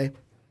them play.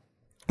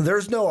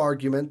 There's no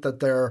argument that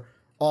they're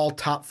all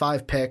top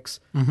 5 picks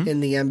in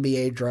the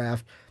NBA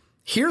draft.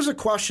 Here's a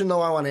question,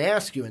 though, I want to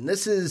ask you, and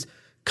this is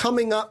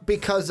coming up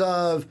because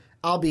of,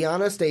 I'll be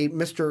honest,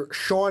 Mr.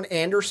 Sean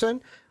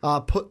Anderson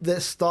put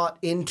this thought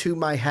into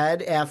my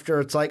head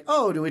after it's like,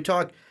 oh, do we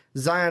talk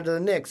Zion to the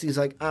Knicks? He's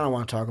like, I don't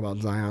want to talk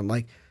about Zion.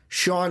 Like,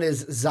 Sean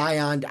is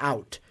Zioned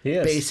out,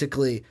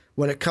 basically,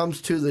 when it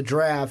comes to the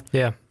draft.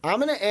 Yeah.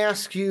 I'm going to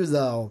ask you,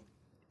 though,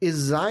 is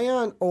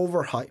Zion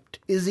overhyped?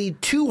 Is he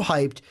too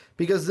hyped?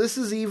 Because this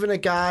is even a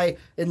guy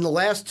in the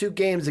last 2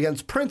 games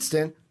against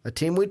Princeton, a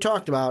team we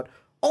talked about,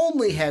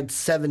 only had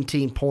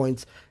 17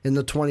 points in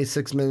the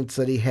 26 minutes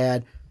that he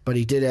had, but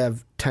he did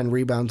have 10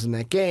 rebounds in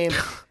that game.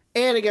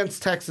 And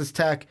against Texas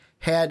Tech,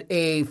 had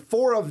a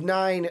 4 of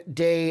 9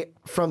 day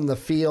from the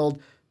field,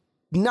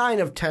 9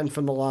 of 10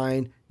 from the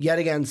line, yet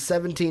again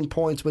 17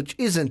 points, which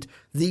isn't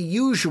the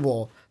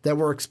usual that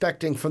we're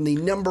expecting from the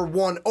number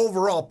 1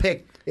 overall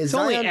pick. It's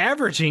only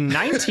averaging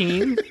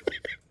 19.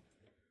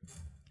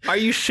 Are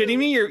you shitting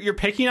me? You're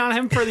picking on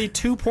him for the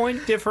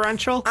 2-point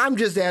differential? I'm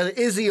just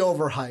asking, is he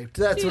overhyped?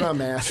 That's what I'm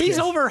asking. He's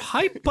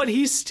overhyped, but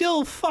he's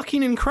still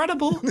fucking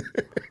incredible.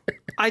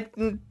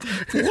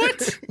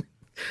 What?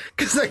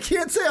 Because I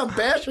can't say I'm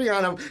bashing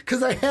on him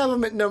because I have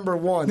him at number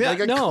 1. Yeah,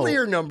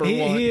 clear number 1.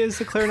 He is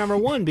the clear number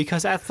 1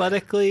 because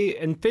athletically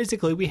and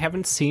physically we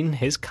haven't seen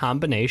his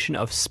combination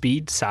of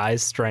speed,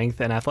 size, strength,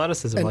 and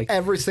athleticism. And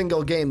every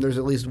single game there's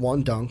at least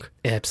one dunk.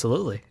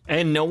 Absolutely.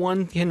 And no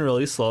one can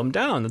really slow him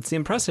down. That's the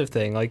impressive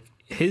thing. Like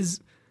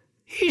he's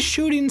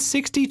shooting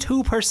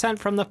 62%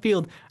 from the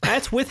field.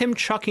 That's with him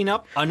chucking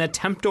up an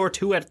attempt or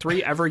 2 at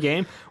 3 every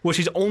game, which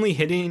he's only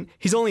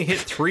hit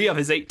 3 of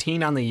his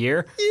 18 on the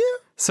year. Yeah.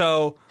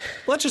 So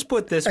let's just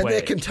put it this way. In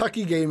that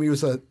Kentucky game, he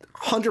was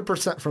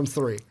 100% from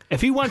 3.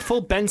 If he went full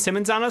Ben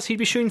Simmons on us, he'd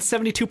be shooting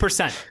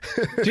 72%.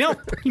 Do you know how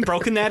fucking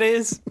broken that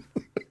is?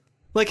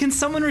 Like, can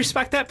someone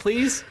respect that,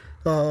 please?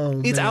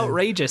 Oh, it's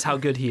outrageous how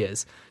good he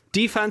is.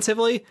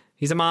 Defensively,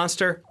 he's a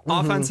monster.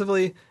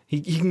 Offensively,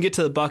 he can get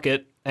to the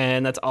bucket,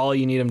 and that's all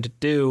you need him to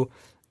do.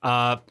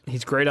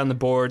 He's great on the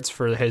boards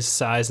for his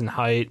size and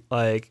height.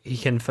 Like, he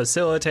can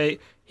facilitate.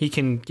 He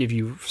can give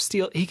you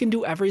steal. He can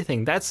do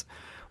everything. That's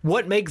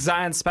what makes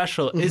Zion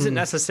special. Isn't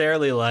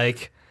necessarily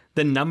like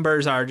the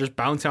numbers are just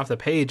bouncing off the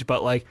page,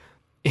 but like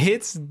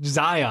it's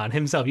Zion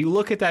himself. You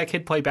look at that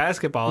kid play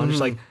basketball and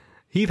just like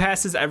he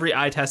passes every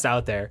eye test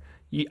out there.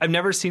 I've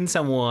never seen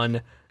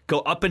someone go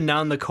up and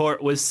down the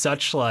court with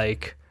such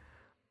like,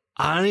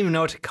 I don't even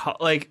know what to call.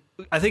 Like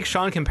I think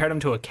Sean compared him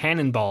to a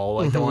cannonball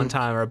like the one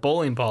time, or a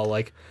bowling ball,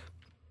 like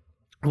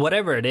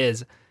whatever it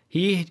is.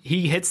 He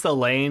hits the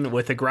lane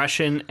with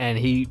aggression, and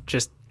he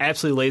just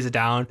absolutely lays it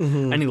down,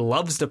 and he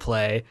loves to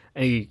play,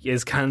 and he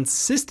is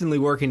consistently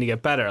working to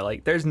get better.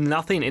 Like, there's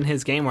nothing in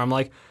his game where I'm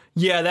like,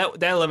 yeah,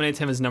 that eliminates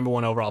him as number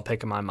 1 overall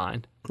pick in my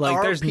mind.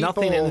 Like, there's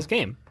nothing in this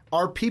game.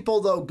 Are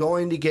people, though,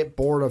 going to get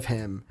bored of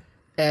him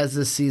as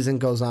the season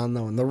goes on,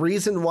 though? And the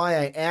reason why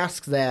I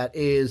ask that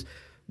is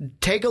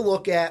take a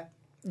look at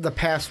the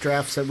past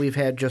drafts that we've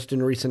had just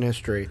in recent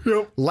history.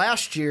 Yep.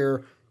 Last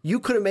year, you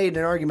could have made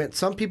an argument.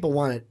 Some people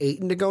wanted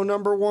Ayton to go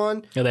number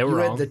 1. Yeah, they were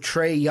wrong. You had the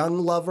Trae Young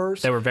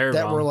lovers. They were very wrong.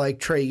 That were like,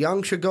 Trae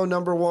Young should go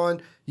number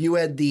 1. You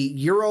had the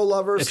Euro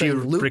lovers saying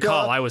Luka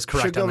recall, I was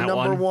correct should go on that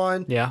number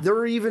one. Yeah. There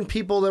were even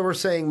people that were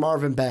saying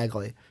Marvin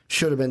Bagley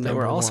should have been number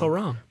one. They were also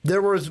wrong.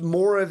 There was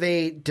more of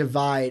a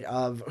divide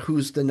of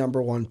who's the number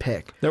one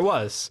pick. There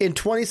was. In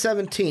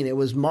 2017, it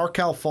was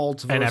Markelle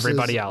Fultz versus and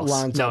everybody else.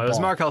 Lonzo No, it was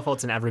Ball. Markelle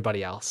Fultz and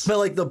everybody else. But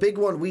like the big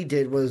one we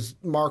did was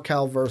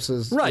Markelle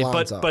versus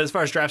Lonzo. But as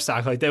far as draft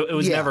stock, like it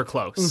was never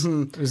close.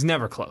 It was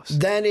never close.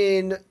 Then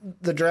in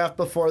the draft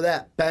before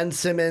that, Ben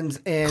Simmons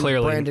and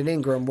Brandon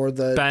Ingram were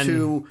the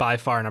two. By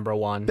far number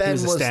one. Ben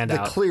he was a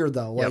standout. the clear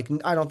though. Like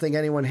I don't think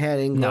anyone had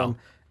Ingram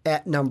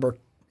at number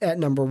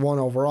one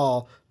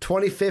overall.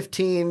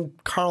 2015,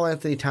 Karl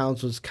Anthony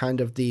Towns was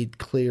kind of the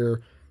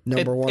clear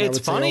number one. It's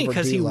funny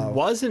because he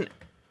wasn't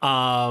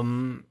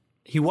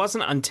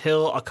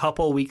until a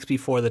couple weeks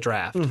before the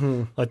draft.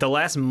 Like the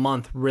last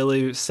month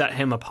really set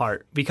him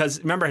apart because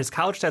remember his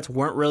college stats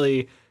weren't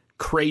really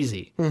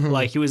crazy.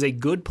 Like he was a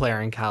good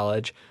player in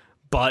college,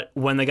 but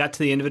when they got to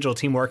the individual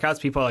team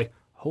workouts, people are like,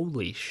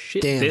 holy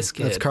shit, damn, this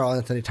kid. That's Karl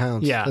Anthony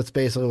Towns. Yeah. That's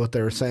basically what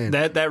they were saying.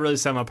 That really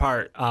set him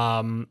apart.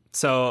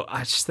 So I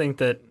just think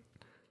that,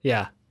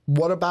 yeah.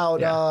 What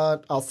about,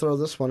 I'll throw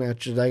this one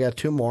at you. I got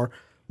two more.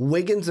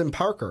 Wiggins and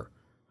Parker.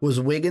 Was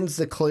Wiggins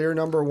the clear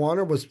number one,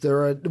 or was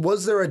there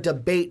a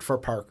debate for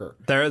Parker?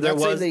 There Not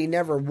was saying that he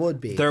never would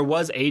be. There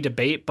was a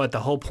debate, but the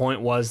whole point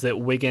was that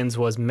Wiggins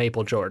was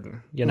Maple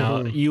Jordan. You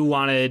know, you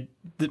wanted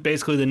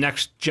basically the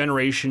next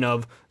generation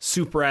of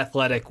super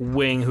athletic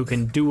wing who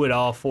can do it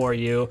all for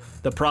you.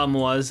 The problem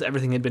was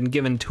everything had been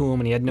given to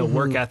him, and he had no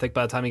work ethic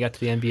by the time he got to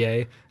the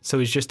NBA. So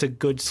he's just a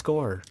good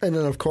scorer. And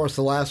then, of course,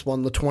 the last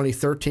one, the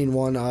 2013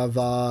 one of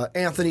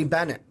Anthony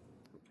Bennett.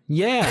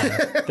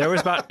 Yeah, there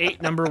was about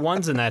 8 number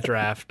ones in that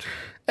draft.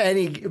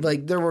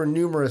 There were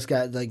numerous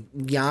guys, like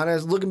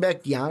Giannis. Looking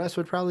back, Giannis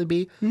would probably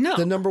be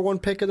the number one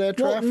pick of that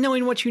draft. Well,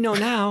 knowing what you know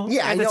now,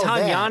 at the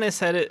time that. Giannis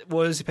had it,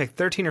 was he picked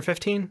 13 or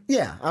 15?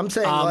 Yeah, I'm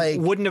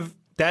saying wouldn't have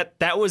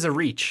that was a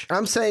reach.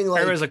 I'm saying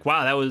everybody's like,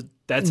 wow,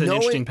 that's an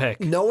interesting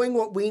pick. Knowing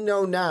what we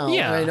know now,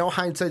 and I know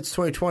hindsight's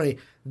 2020.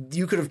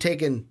 You could have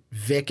taken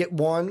Vic at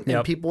 1,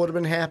 and people would have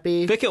been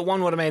happy. Vic at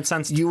 1 would have made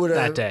sense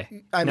that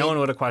day. No one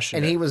would have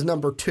questioned it. And he was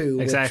number 2,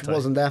 exactly. which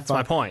wasn't that far.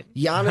 That's my point.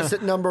 Giannis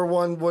at number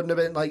 1 wouldn't have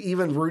been, like,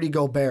 even Rudy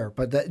Gobert.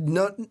 But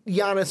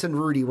Giannis and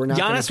Rudy were not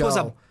going to go. Giannis was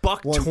a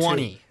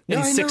 $120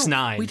 and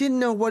 6'9". We didn't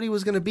know what he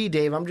was going to be,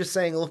 Dave. I'm just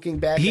saying, looking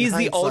back he's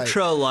the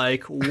ultra,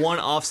 like,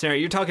 one-off scenario.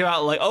 You're talking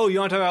about, like, you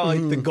want to talk about,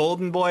 like, the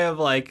golden boy of,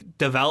 like,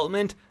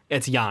 development?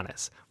 It's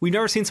Giannis. We've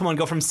never seen someone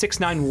go from 6'9",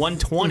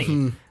 120,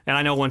 and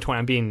I know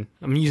 120.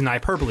 I'm using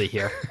hyperbole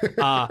here.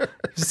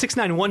 6'9",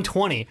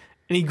 120,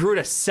 and he grew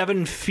to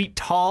 7 feet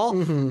tall,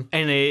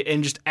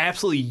 and just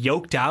absolutely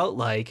yoked out.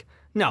 Like,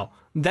 no,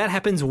 that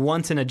happens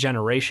once in a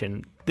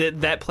generation.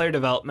 That player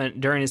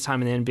development during his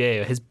time in the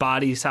NBA, his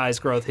body size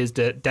growth, his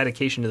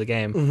dedication to the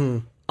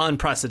game,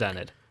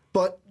 unprecedented.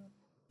 But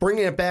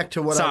bringing it back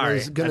to what I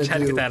was going to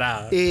do, get that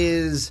out.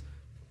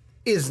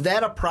 Is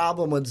that a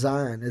problem with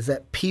Zion? Is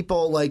that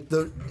people, like,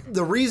 the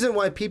reason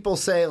why people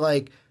say,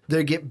 like,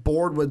 they get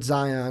bored with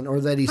Zion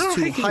or that he's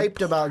too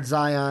hyped about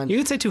Zion. You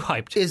could say too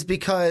hyped. Is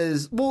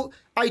because, well,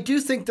 I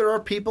do think there are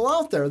people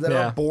out there that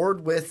are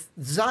bored with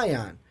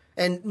Zion.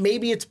 And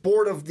maybe it's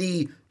bored of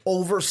the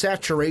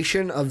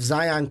oversaturation of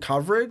Zion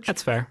coverage.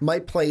 That's fair.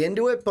 Might play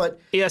into it, but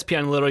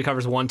ESPN literally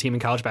covers one team in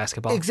college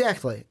basketball.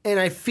 Exactly. And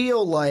I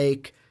feel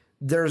like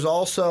there's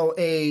also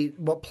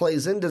what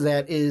plays into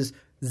that is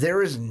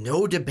there is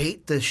no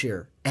debate this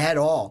year at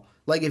all.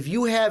 Like, if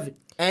you have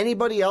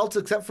anybody else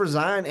except for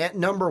Zion at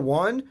number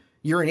 1,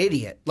 you're an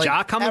idiot. Like,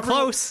 Ja coming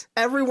close.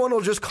 Everyone will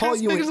just call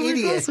you an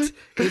idiot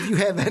if you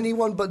have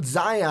anyone but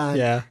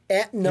Zion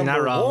at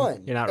number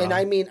 1. You're not wrong. And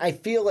I mean, I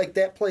feel like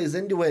that plays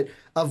into it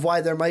of why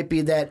there might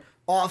be that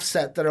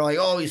offset that are like,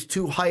 oh, he's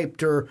too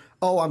hyped, or,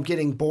 oh, I'm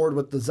getting bored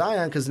with the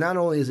Zion, because not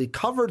only is he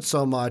covered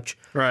so much,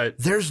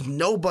 there's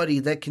nobody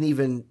that can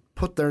even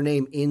put their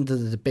name into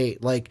the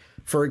debate. Like,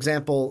 for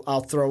example,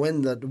 I'll throw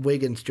in the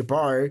Wiggins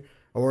Jabari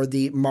or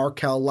the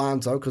Markelle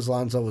Lonzo, because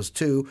Lonzo was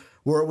 2,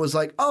 where it was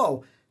like,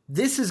 oh,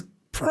 this is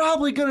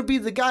probably going to be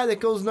the guy that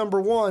goes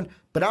number 1,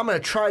 but I'm going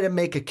to try to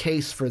make a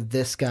case for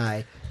this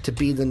guy to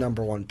be the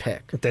number 1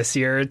 pick. This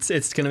year, it's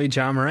going to be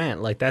Ja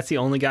Morant. Like, that's the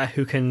only guy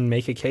who can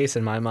make a case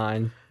in my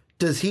mind.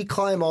 Does he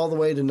climb all the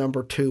way to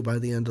number 2 by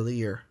the end of the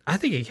year? I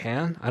think he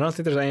can. I don't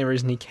think there's any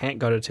reason he can't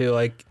go to 2.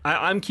 Like,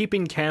 I'm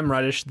keeping Cam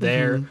Reddish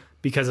there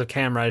because of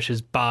Cam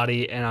Reddish's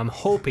body, and I'm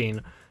hoping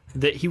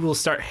that he will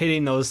start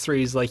hitting those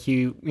threes like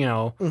he,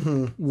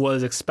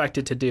 was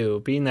expected to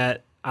do, being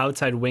that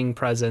outside wing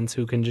presence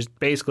who can just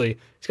basically,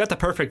 he's got the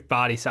perfect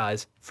body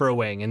size for a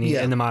wing in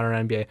the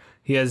modern NBA.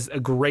 He has a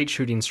great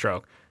shooting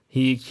stroke.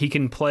 He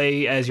can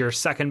play as your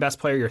second best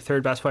player, your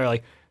third best player,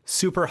 like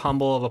super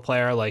humble of a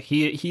player. Like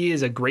he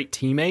is a great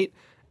teammate,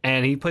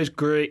 and he plays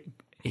great.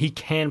 He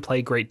can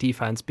play great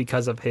defense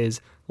because of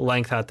his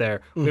length out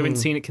there. We haven't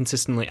seen it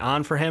consistently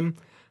on for him.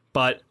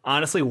 But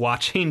honestly,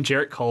 watching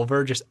Jarrett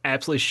Culver just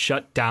absolutely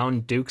shut down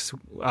Duke's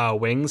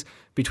wings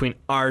between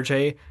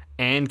RJ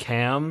and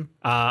Cam,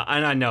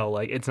 and I know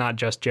like it's not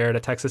just Jared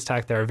at Texas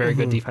Tech. They're a very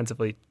good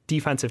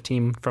defensive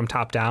team from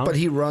top down. But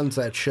he runs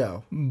that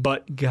show.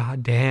 But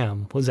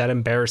goddamn, was that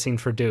embarrassing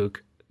for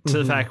Duke? To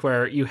the fact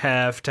where you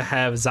have to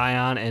have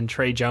Zion and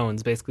Trey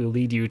Jones basically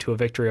lead you to a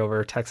victory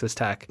over Texas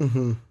Tech.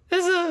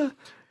 That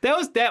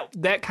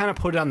kind of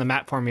put it on the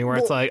map for me where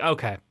it's like,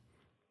 okay,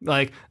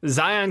 like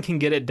Zion can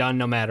get it done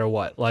no matter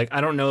what. Like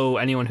I don't know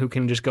anyone who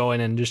can just go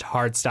in and just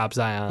hard stop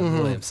Zion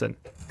Williamson.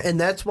 And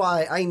that's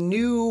why I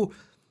knew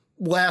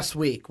last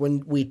week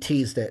when we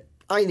teased it,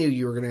 I knew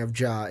you were going to have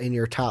Ja in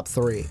your top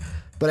 3,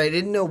 but I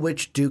didn't know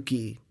which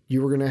Dookie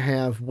you were going to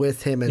have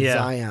with him and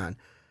Zion.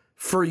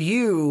 For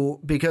you,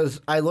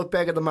 because I look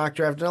back at the mock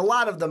draft, and a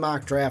lot of the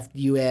mock draft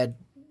you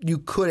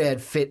could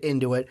add fit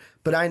into it,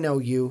 but I know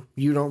you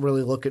don't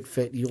really look at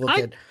fit. You look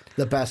at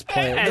the best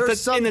player.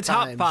 In the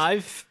top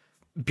 5,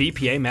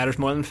 BPA matters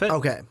more than fit.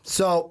 Okay,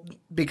 so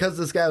because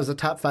this guy was a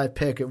top 5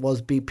 pick, it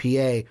was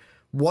BPA.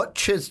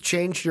 What has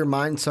changed your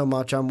mind so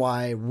much on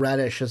why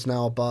Reddish is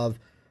now above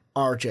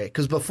RJ?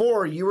 Because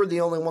before, you were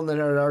the only one that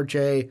had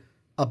RJ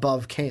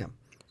above Cam.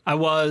 I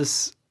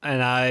was,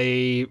 and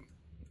I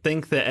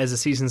think that as the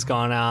season's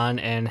gone on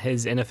and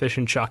his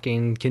inefficient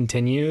chucking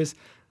continues,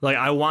 like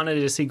I wanted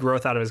to see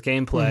growth out of his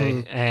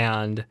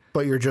gameplay,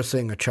 but you're just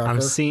seeing a chucker.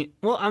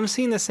 I'm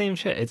seeing the same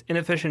shit. It's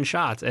inefficient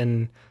shots,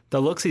 and the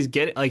looks he's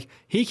getting, like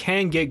he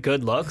can get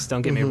good looks.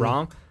 Don't get me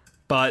wrong,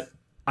 but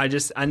I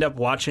just end up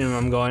watching him.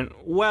 I'm going,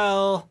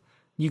 well,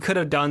 you could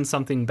have done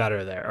something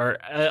better there. Or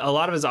a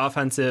lot of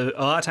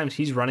times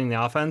he's running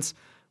the offense,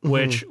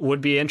 which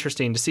would be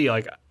interesting to see.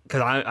 Like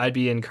because I'd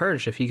be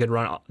encouraged if he could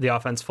run the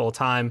offense full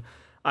time.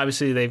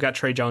 Obviously, they've got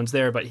Trey Jones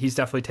there, but he's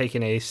definitely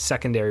taking a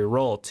secondary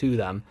role to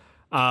them.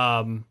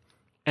 And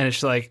it's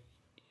just like,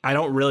 I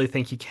don't really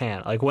think he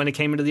can. Like, when it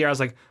came into the year, I was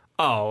like,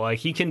 oh, like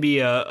he can be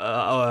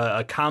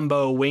a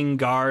combo wing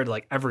guard,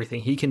 like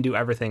everything. He can do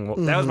everything.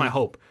 Well, that was my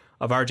hope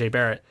of RJ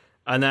Barrett.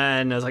 And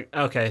then I was like,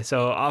 okay,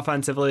 so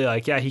offensively,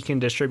 like, yeah, he can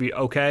distribute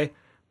okay,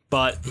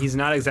 but he's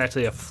not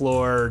exactly a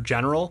floor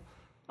general.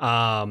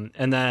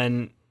 And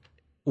then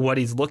what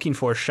he's looking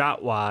for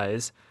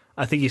shot-wise,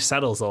 I think he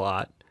settles a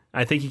lot.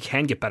 I think he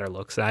can get better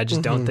looks. And I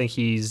just don't think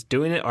he's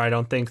doing it, or I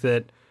don't think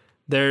that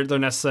they're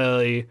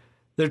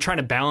trying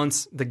to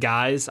balance the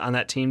guys on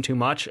that team too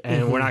much,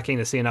 and we're not getting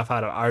to see enough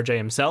out of RJ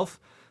himself.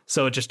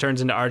 So it just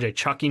turns into RJ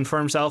chucking for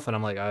himself, and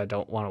I'm like, I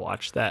don't want to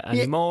watch that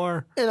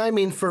anymore. And I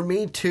mean, for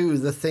me too,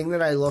 the thing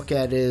that I look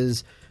at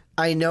is,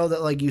 I know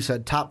that, like you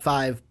said, top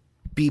 5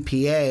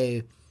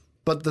 BPA,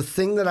 but the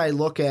thing that I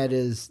look at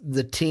is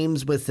the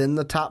teams within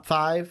the top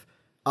 5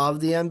 of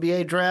the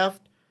NBA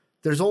draft.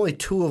 There's only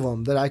 2 of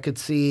them that I could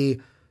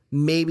see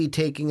maybe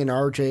taking an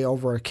RJ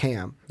over a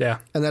Cam. Yeah.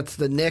 And that's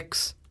the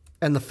Knicks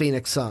and the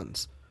Phoenix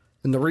Suns.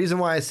 And the reason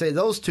why I say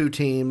those 2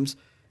 teams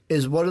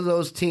is, what do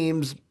those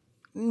teams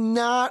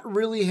not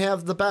really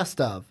have the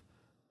best of?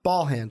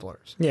 Ball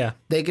handlers. Yeah.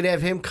 They could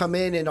have him come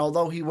in, and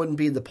although he wouldn't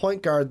be the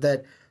point guard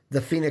that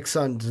the Phoenix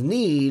Suns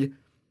need,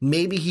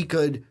 maybe he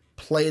could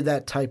play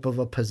that type of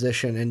a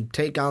position and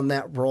take on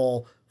that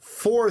role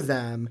for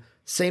them.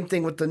 Same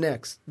thing with the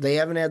Knicks. They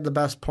haven't had the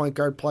best point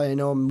guard play. I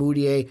know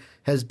Moutier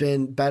has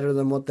been better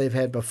than what they've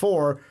had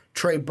before.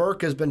 Trey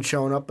Burke has been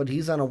showing up, but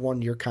he's on a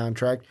 1-year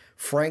contract.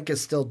 Frank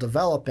is still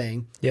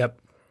developing. Yep.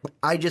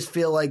 I just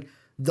feel like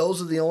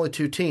those are the only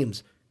 2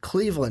 teams.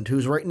 Cleveland,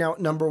 who's right now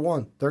at number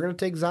 1, they're going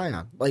to take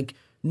Zion. Like,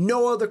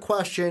 no other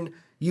question,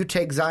 you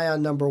take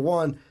Zion number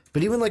 1.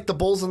 But even like the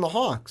Bulls and the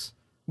Hawks,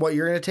 what,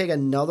 you're going to take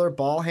another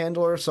ball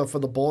handler? So for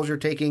the Bulls, you're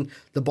taking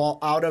the ball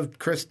out of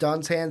Chris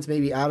Dunn's hands,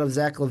 maybe out of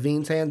Zach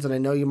LaVine's hands. And I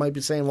know you might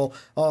be saying, well,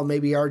 oh,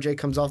 maybe RJ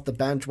comes off the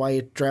bench. Why are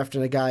you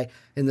drafting a guy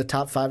in the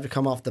top 5 to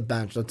come off the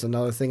bench? That's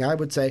another thing I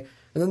would say.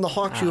 And then the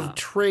Hawks, you have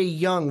Trae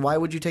Young. Why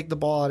would you take the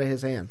ball out of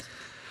his hands?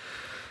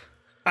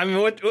 I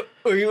mean, what you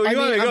want to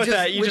go with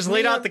that? You just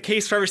laid out the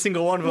case for every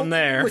single one of them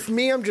there. With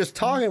me, I'm just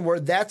talking where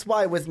that's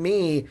why with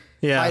me,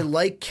 I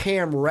like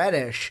Cam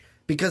Reddish,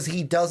 because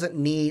he doesn't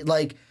need,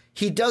 like,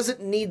 he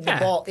doesn't need the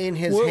ball in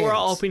his hands. We're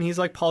all hoping he's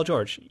like Paul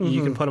George.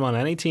 You can put him on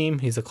any team.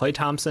 He's a Klay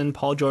Thompson,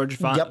 Paul George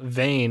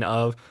vein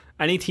of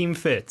any team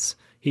fits.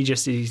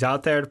 He's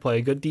out there to play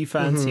a good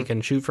defense. He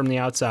can shoot from the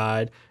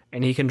outside,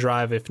 and he can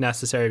drive if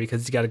necessary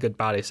because he's got a good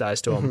body size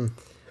to him.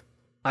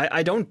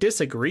 I don't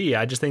disagree.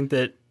 I just think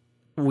that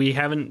we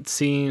haven't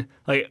seen,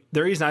 like,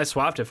 the reason I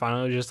swapped it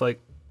finally was just like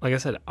I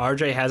said,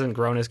 RJ hasn't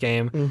grown his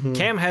game.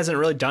 Cam hasn't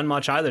really done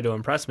much either to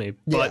impress me,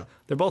 but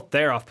they're both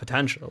there off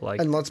potential.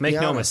 Like, and let's make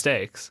no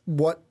mistakes.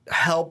 What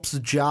helps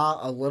Ja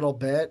a little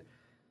bit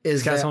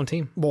is he's got his own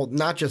team. Well,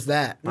 not just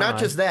that.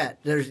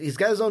 He's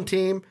got his own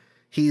team.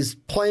 He's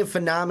playing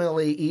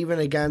phenomenally even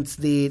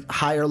against the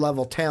higher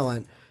level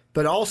talent,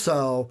 but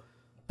also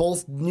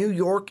both New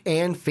York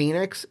and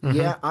Phoenix.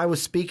 Yeah, I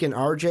was speaking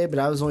RJ, but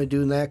I was only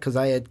doing that because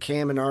I had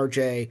Cam and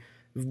RJ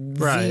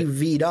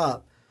V'd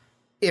up.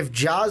 If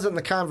Ja's in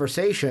the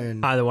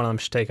conversation, either one of them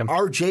should take him.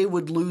 RJ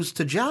would lose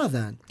to Ja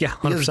then. Yeah,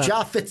 100%. Because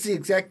Ja fits the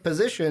exact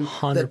position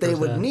 100%. that they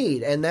would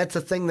need. And that's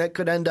a thing that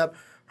could end up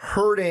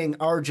hurting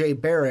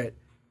RJ Barrett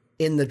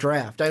in the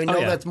draft. I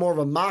know that's more of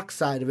a mock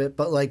side of it,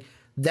 but like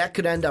that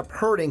could end up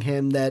hurting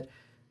him, that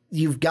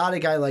you've got a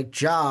guy like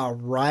Ja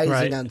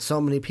rising on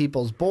so many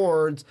people's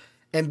boards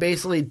and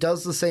basically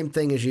does the same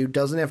thing as you,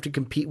 doesn't have to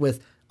compete with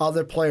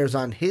other players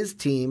on his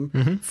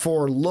team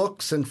for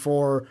looks and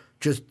for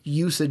just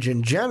usage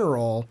in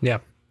general,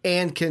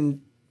 and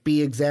can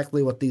be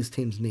exactly what these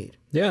teams need.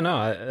 Yeah,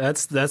 no,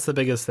 that's the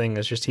biggest thing.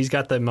 Is just he's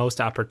got the most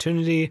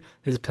opportunity.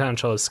 His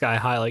potential is sky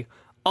high. Like,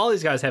 all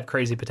these guys have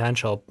crazy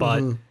potential,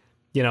 but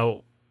you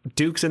know,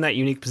 Duke's in that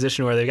unique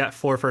position where they've got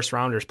 4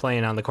 first-rounders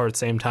playing on the court at the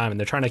same time, and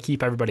they're trying to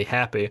keep everybody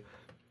happy.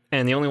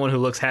 And the only one who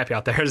looks happy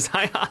out there is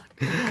Zion.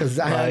 Because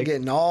Zion's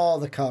getting all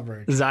the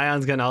coverage.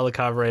 Zion's getting all the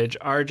coverage.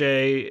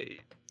 RJ,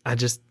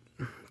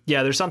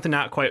 there's something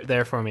not quite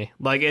there for me.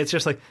 Like, it's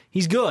just like,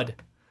 he's good.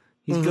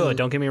 He's good,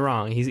 don't get me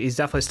wrong. He's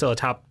definitely still a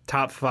top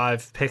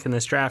 5 pick in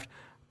this draft,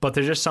 but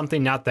there's just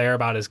something not there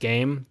about his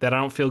game that I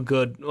don't feel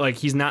good. Like,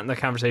 he's not in the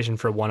conversation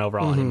for 1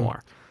 overall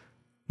anymore.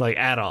 Like,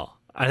 at all.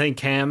 I think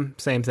Cam,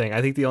 same thing.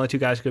 I think the only 2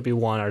 guys who could be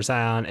 1 are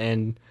Zion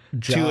and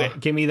Ja. 2.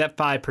 Give me that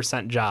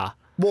 5% Ja.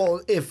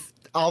 Well,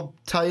 I'll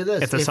tell you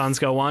this. If the Suns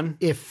go 1?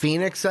 If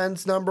Phoenix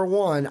sends number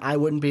 1, I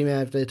wouldn't be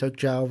mad if they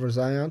took Ja over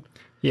Zion.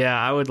 Yeah,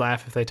 I would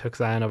laugh if they took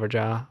Zion over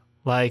Ja.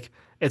 Like,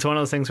 it's one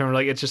of those things where I'm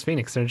like, it's just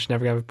Phoenix. They're just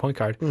never going to have a point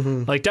guard.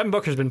 Like, Devin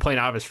Booker's been playing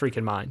out of his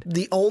freaking mind.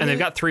 And they've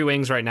got 3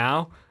 wings right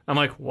now. I'm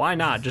like, why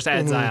not? Just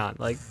add Zion.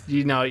 Like,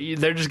 you know,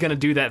 they're just going to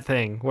do that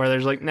thing where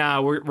there's like,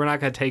 nah, we're not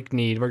going to take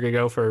need. We're going to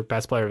go for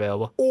best player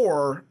available.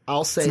 Or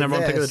I'll say it's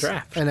 #1 pick of the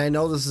draft. And I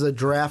know this is a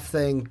draft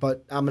thing,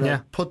 but I'm going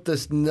to put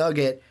this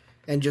nugget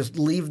and just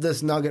leave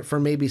this nugget for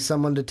maybe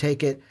someone to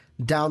take it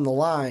down the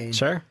line.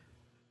 Sure.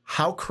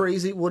 How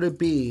crazy would it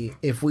be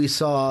if we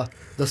saw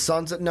the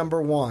Suns at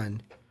number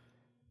 1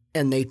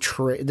 and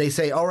they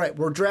say, all right,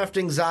 we're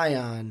drafting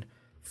Zion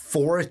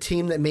for a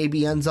team that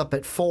maybe ends up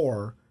at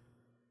 4,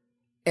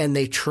 and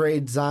they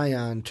trade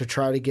Zion to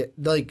try to get,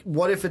 like,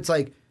 what if it's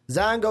like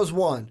Zion goes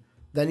 1,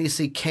 then you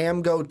see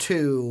Cam go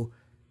 2,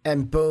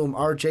 and boom,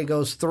 RJ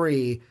goes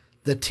 3.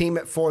 The team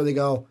at 4, they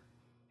go,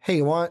 hey,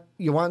 you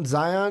want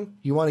Zion?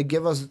 You want to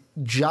give us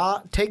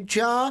Ja? Take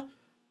Ja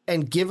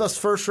and give us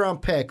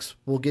first-round picks.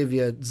 We'll give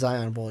you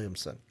Zion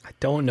Williamson. I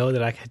don't know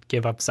that I could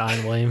give up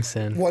Zion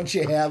Williamson. Once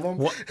you have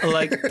him?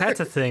 Like, that's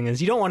the thing, is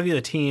you don't want to be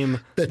the team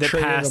that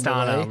passed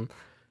on him.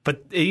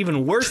 But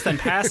even worse than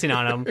passing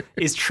on him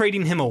is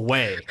trading him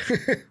away.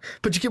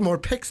 But you get more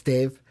picks,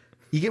 Dave.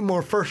 You get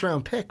more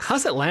first-round picks.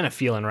 How's Atlanta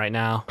feeling right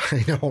now?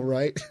 I know,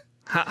 right?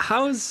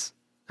 How's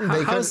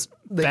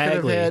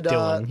Bagley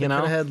doing? You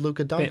know, could have had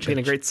Luka Doncic being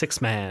a great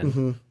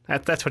 6-man.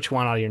 That's what you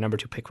want out of your number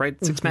 2 pick, right?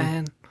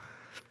 6-man.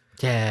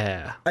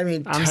 Yeah. I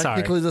mean,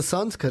 technically the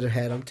Suns could have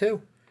had him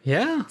too.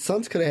 Yeah.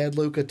 Suns could have had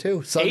Luka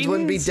too. Suns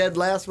wouldn't be dead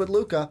last with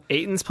Luka.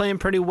 Ayton's playing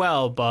pretty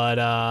well, but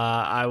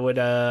I would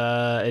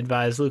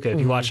advise Luka. If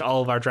you watched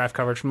all of our draft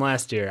coverage from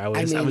last year, I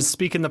was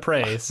speaking the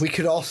praise. We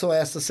could also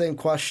ask the same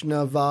question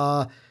of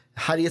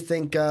how do you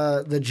think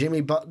the Jimmy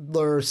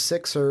Butler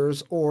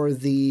Sixers or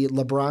the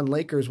LeBron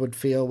Lakers would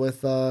feel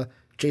with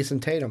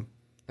Jason Tatum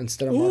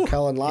instead of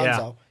Markelle and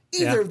Lonzo?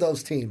 Yeah. Either of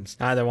those teams.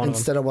 Either one of them.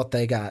 Instead of what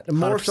they got. And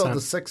more 100%. so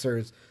the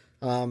Sixers.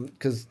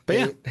 Because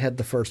they had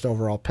the first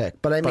overall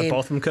pick. But I mean,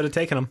 both of them could have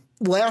taken them.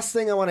 Last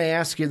thing I want to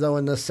ask you, though,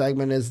 in this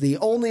segment is the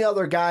only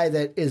other guy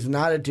that is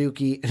not a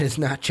Dookie and is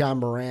not John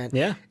Morant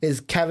is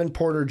Kevin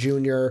Porter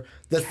Jr.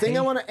 The thing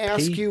I want to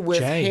ask you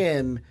with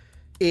him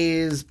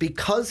is,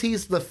 because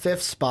he's the 5th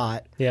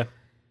spot,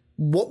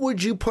 what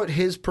would you put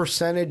his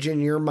percentage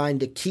in your mind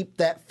to keep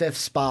that 5th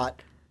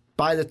spot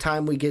by the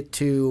time we get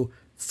to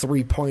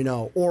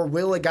 3.0, or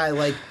will a guy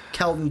like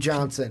Keldon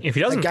Johnson, if he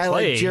doesn't a guy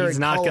play, like Jarrett he's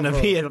not going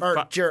to be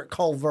Jarrett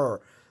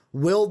Culver,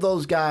 will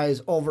those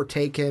guys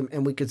overtake him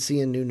and we could see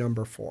a new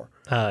number 4?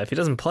 If he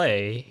doesn't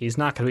play, he's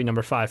not going to be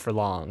number 5 for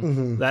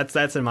long.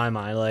 That's in my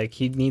mind. Like,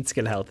 he needs to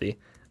get healthy,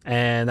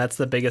 and that's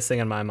the biggest thing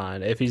in my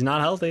mind. If he's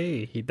not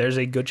healthy, there's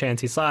a good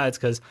chance he slides,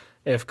 because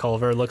if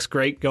Culver looks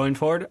great going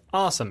forward,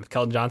 awesome. If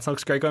Keldon Johnson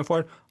looks great going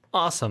forward,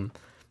 awesome.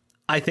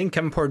 I think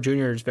Kevin Porter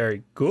Jr. is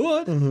very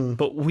good,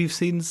 but we've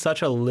seen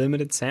such a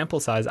limited sample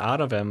size out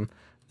of him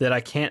that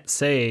I can't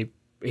say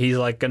he's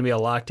like going to be a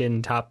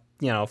locked-in top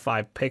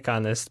 5 pick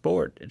on this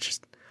board.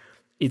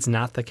 It's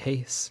not the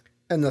case.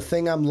 And the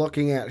thing I'm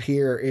looking at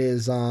here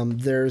is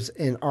there's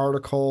an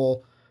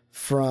article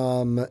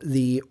from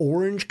the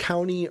Orange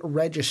County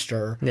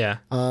Register.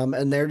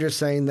 And they're just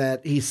saying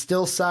that he's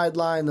still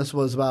sidelined. This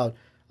was about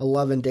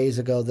 11 days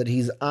ago, that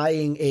he's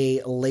eyeing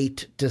a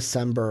late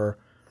December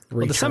return.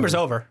 Well, December's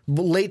over.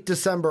 Late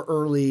December,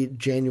 early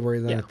January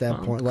then at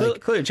that point.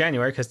 Clearly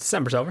January, because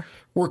December's over.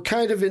 We're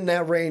kind of in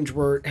that range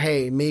where,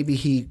 hey, maybe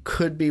he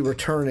could be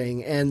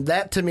returning. And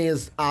that, to me,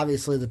 is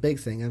obviously the big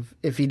thing.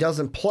 If he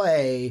doesn't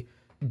play,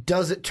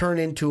 does it turn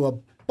into a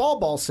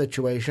ball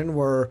situation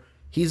where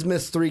he's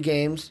missed 3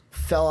 games,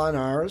 fell on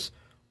ours,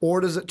 or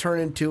does it turn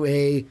into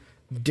a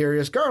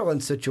Darius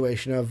Garland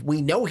situation of,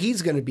 we know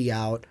he's going to be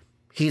out,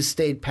 he's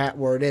stayed pat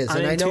where it is.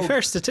 I mean, to be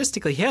fair,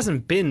 statistically, he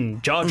hasn't been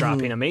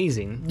jaw-dropping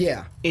amazing.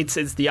 Yeah. It's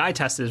the eye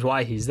test is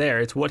why he's there.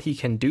 It's what he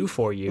can do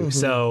for you.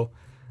 So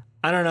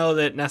I don't know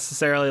that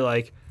necessarily,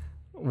 like,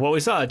 what we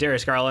saw at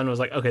Darius Garland was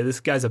like, okay, this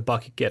guy's a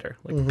bucket getter.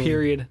 Like,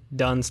 period,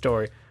 done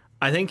story.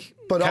 I think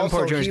but Kevin also,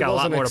 Porter Jr.'s got a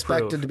lot more to prove.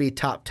 he wasn't expected to be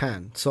top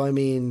 10. So, I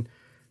mean,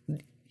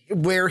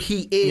 where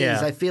he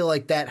is, I feel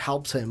like that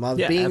helps him.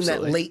 Being absolutely.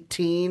 That late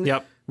teen,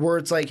 where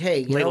it's like, hey,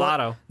 you know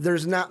lotto.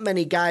 There's not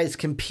many guys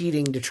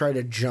competing to try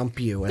to jump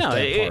you. At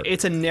that part.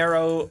 It's a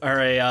narrow, or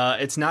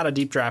it's not a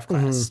deep draft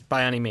class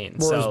by any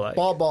means. Whereas so, like,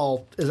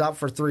 Ball is out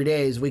for 3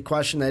 days. We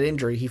question that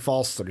injury. He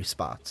falls 3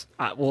 spots.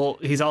 Well,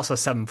 he's also a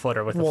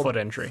 7-footer with a foot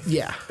injury.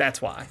 Yeah.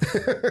 That's why.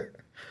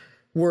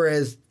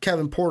 Whereas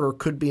Kevin Porter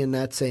could be in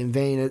that same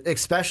vein,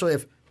 especially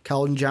if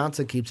Keldon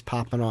Johnson keeps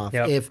popping off.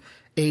 Yep. If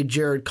a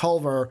Jared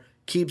Culver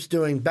keeps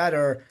doing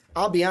better,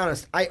 I'll be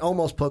honest, I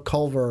almost put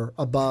Culver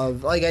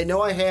above. Like, I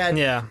know I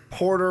had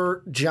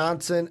Porter,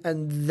 Johnson,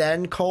 and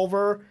then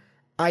Culver.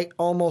 I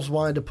almost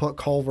wanted to put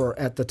Culver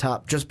at the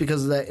top just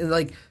because of that.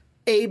 Like,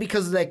 A,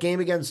 because of that game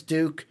against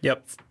Duke.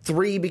 Yep.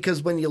 3,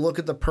 because when you look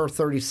at the per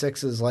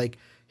 36s, like,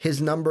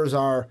 his numbers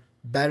are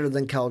better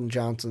than Keldon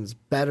Johnson's,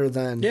 better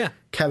than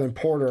Kevin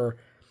Porter.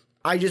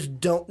 I just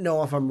don't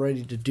know if I'm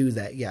ready to do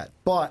that yet.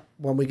 But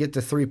when we get to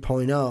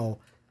 3.0,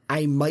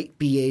 I might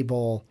be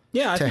able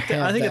I think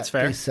that it's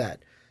fair. Be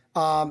set.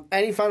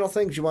 Any final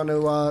things you want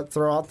to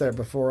throw out there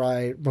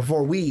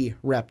before we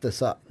wrap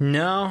this up?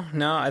 No.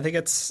 I think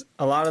it's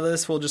a lot of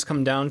this will just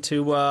come down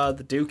to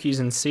the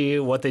Dukies and see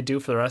what they do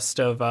for the rest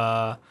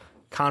of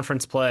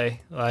conference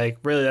play. Like,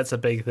 really, that's a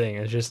big thing.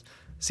 It's just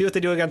see what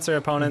they do against their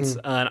opponents.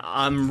 And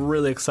I'm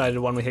really excited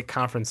when we hit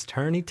conference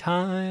tourney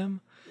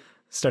time.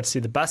 Start to see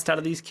the best out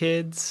of these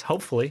kids,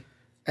 hopefully.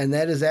 And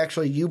that is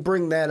actually, you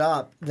bring that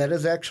up, that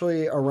is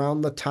actually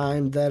around the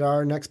time that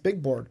our next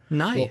big board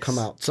will come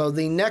out. So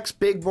the next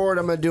big board,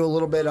 I'm going to do a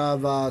little bit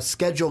of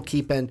schedule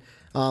keeping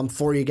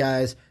for you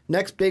guys.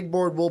 Next big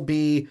board will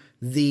be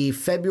the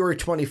February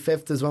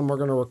 25th is when we're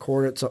going to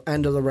record it, so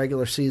end of the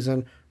regular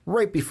season,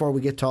 right before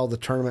we get to all the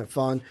tournament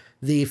fun.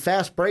 The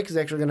Fast Break is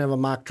actually going to have a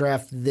mock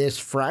draft this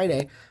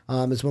Friday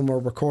is when we're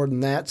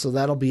recording that, so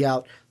that'll be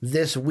out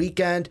this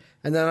weekend.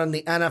 And then on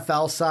the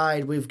NFL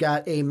side, we've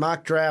got a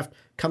mock draft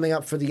coming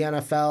up for the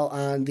NFL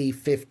on the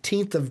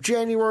 15th of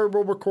January.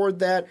 We'll record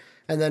that,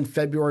 and then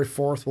February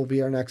 4th will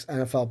be our next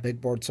NFL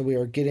big board. So we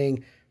are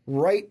getting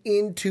right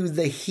into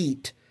the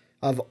heat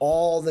of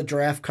all the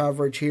draft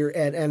coverage here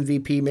at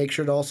MVP. Make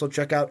sure to also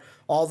check out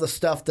all the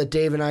stuff that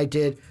Dave and I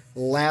did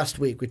last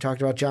week. We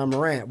talked about John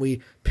Morant.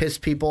 We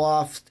pissed people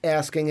off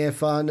asking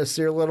if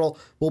Nasir Little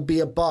will be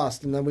a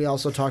bust. And then we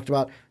also talked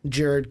about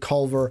Jared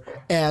Culver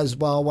as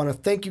well. I want to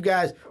thank you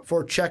guys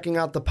for checking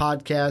out the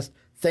podcast.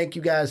 Thank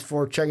you guys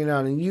for checking it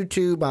out on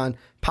YouTube, on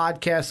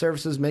podcast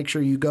services. Make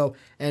sure you go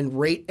and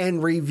rate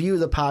and review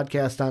the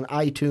podcast on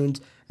iTunes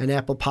and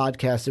Apple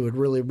Podcasts. It would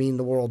really mean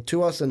the world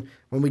to us. And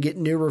when we get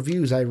new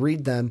reviews, I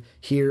read them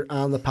here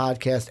on the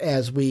podcast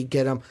as we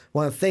get them. I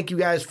want to thank you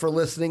guys for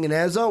listening. And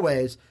as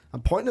always, I'm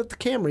pointing at the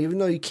camera, even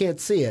though you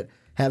can't see it.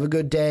 Have a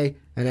good day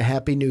and a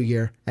happy new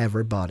year,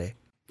 everybody.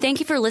 Thank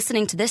you for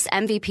listening to this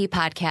MVP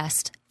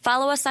podcast.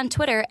 Follow us on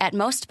Twitter at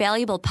Most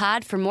Valuable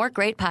Pod for more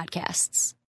great podcasts.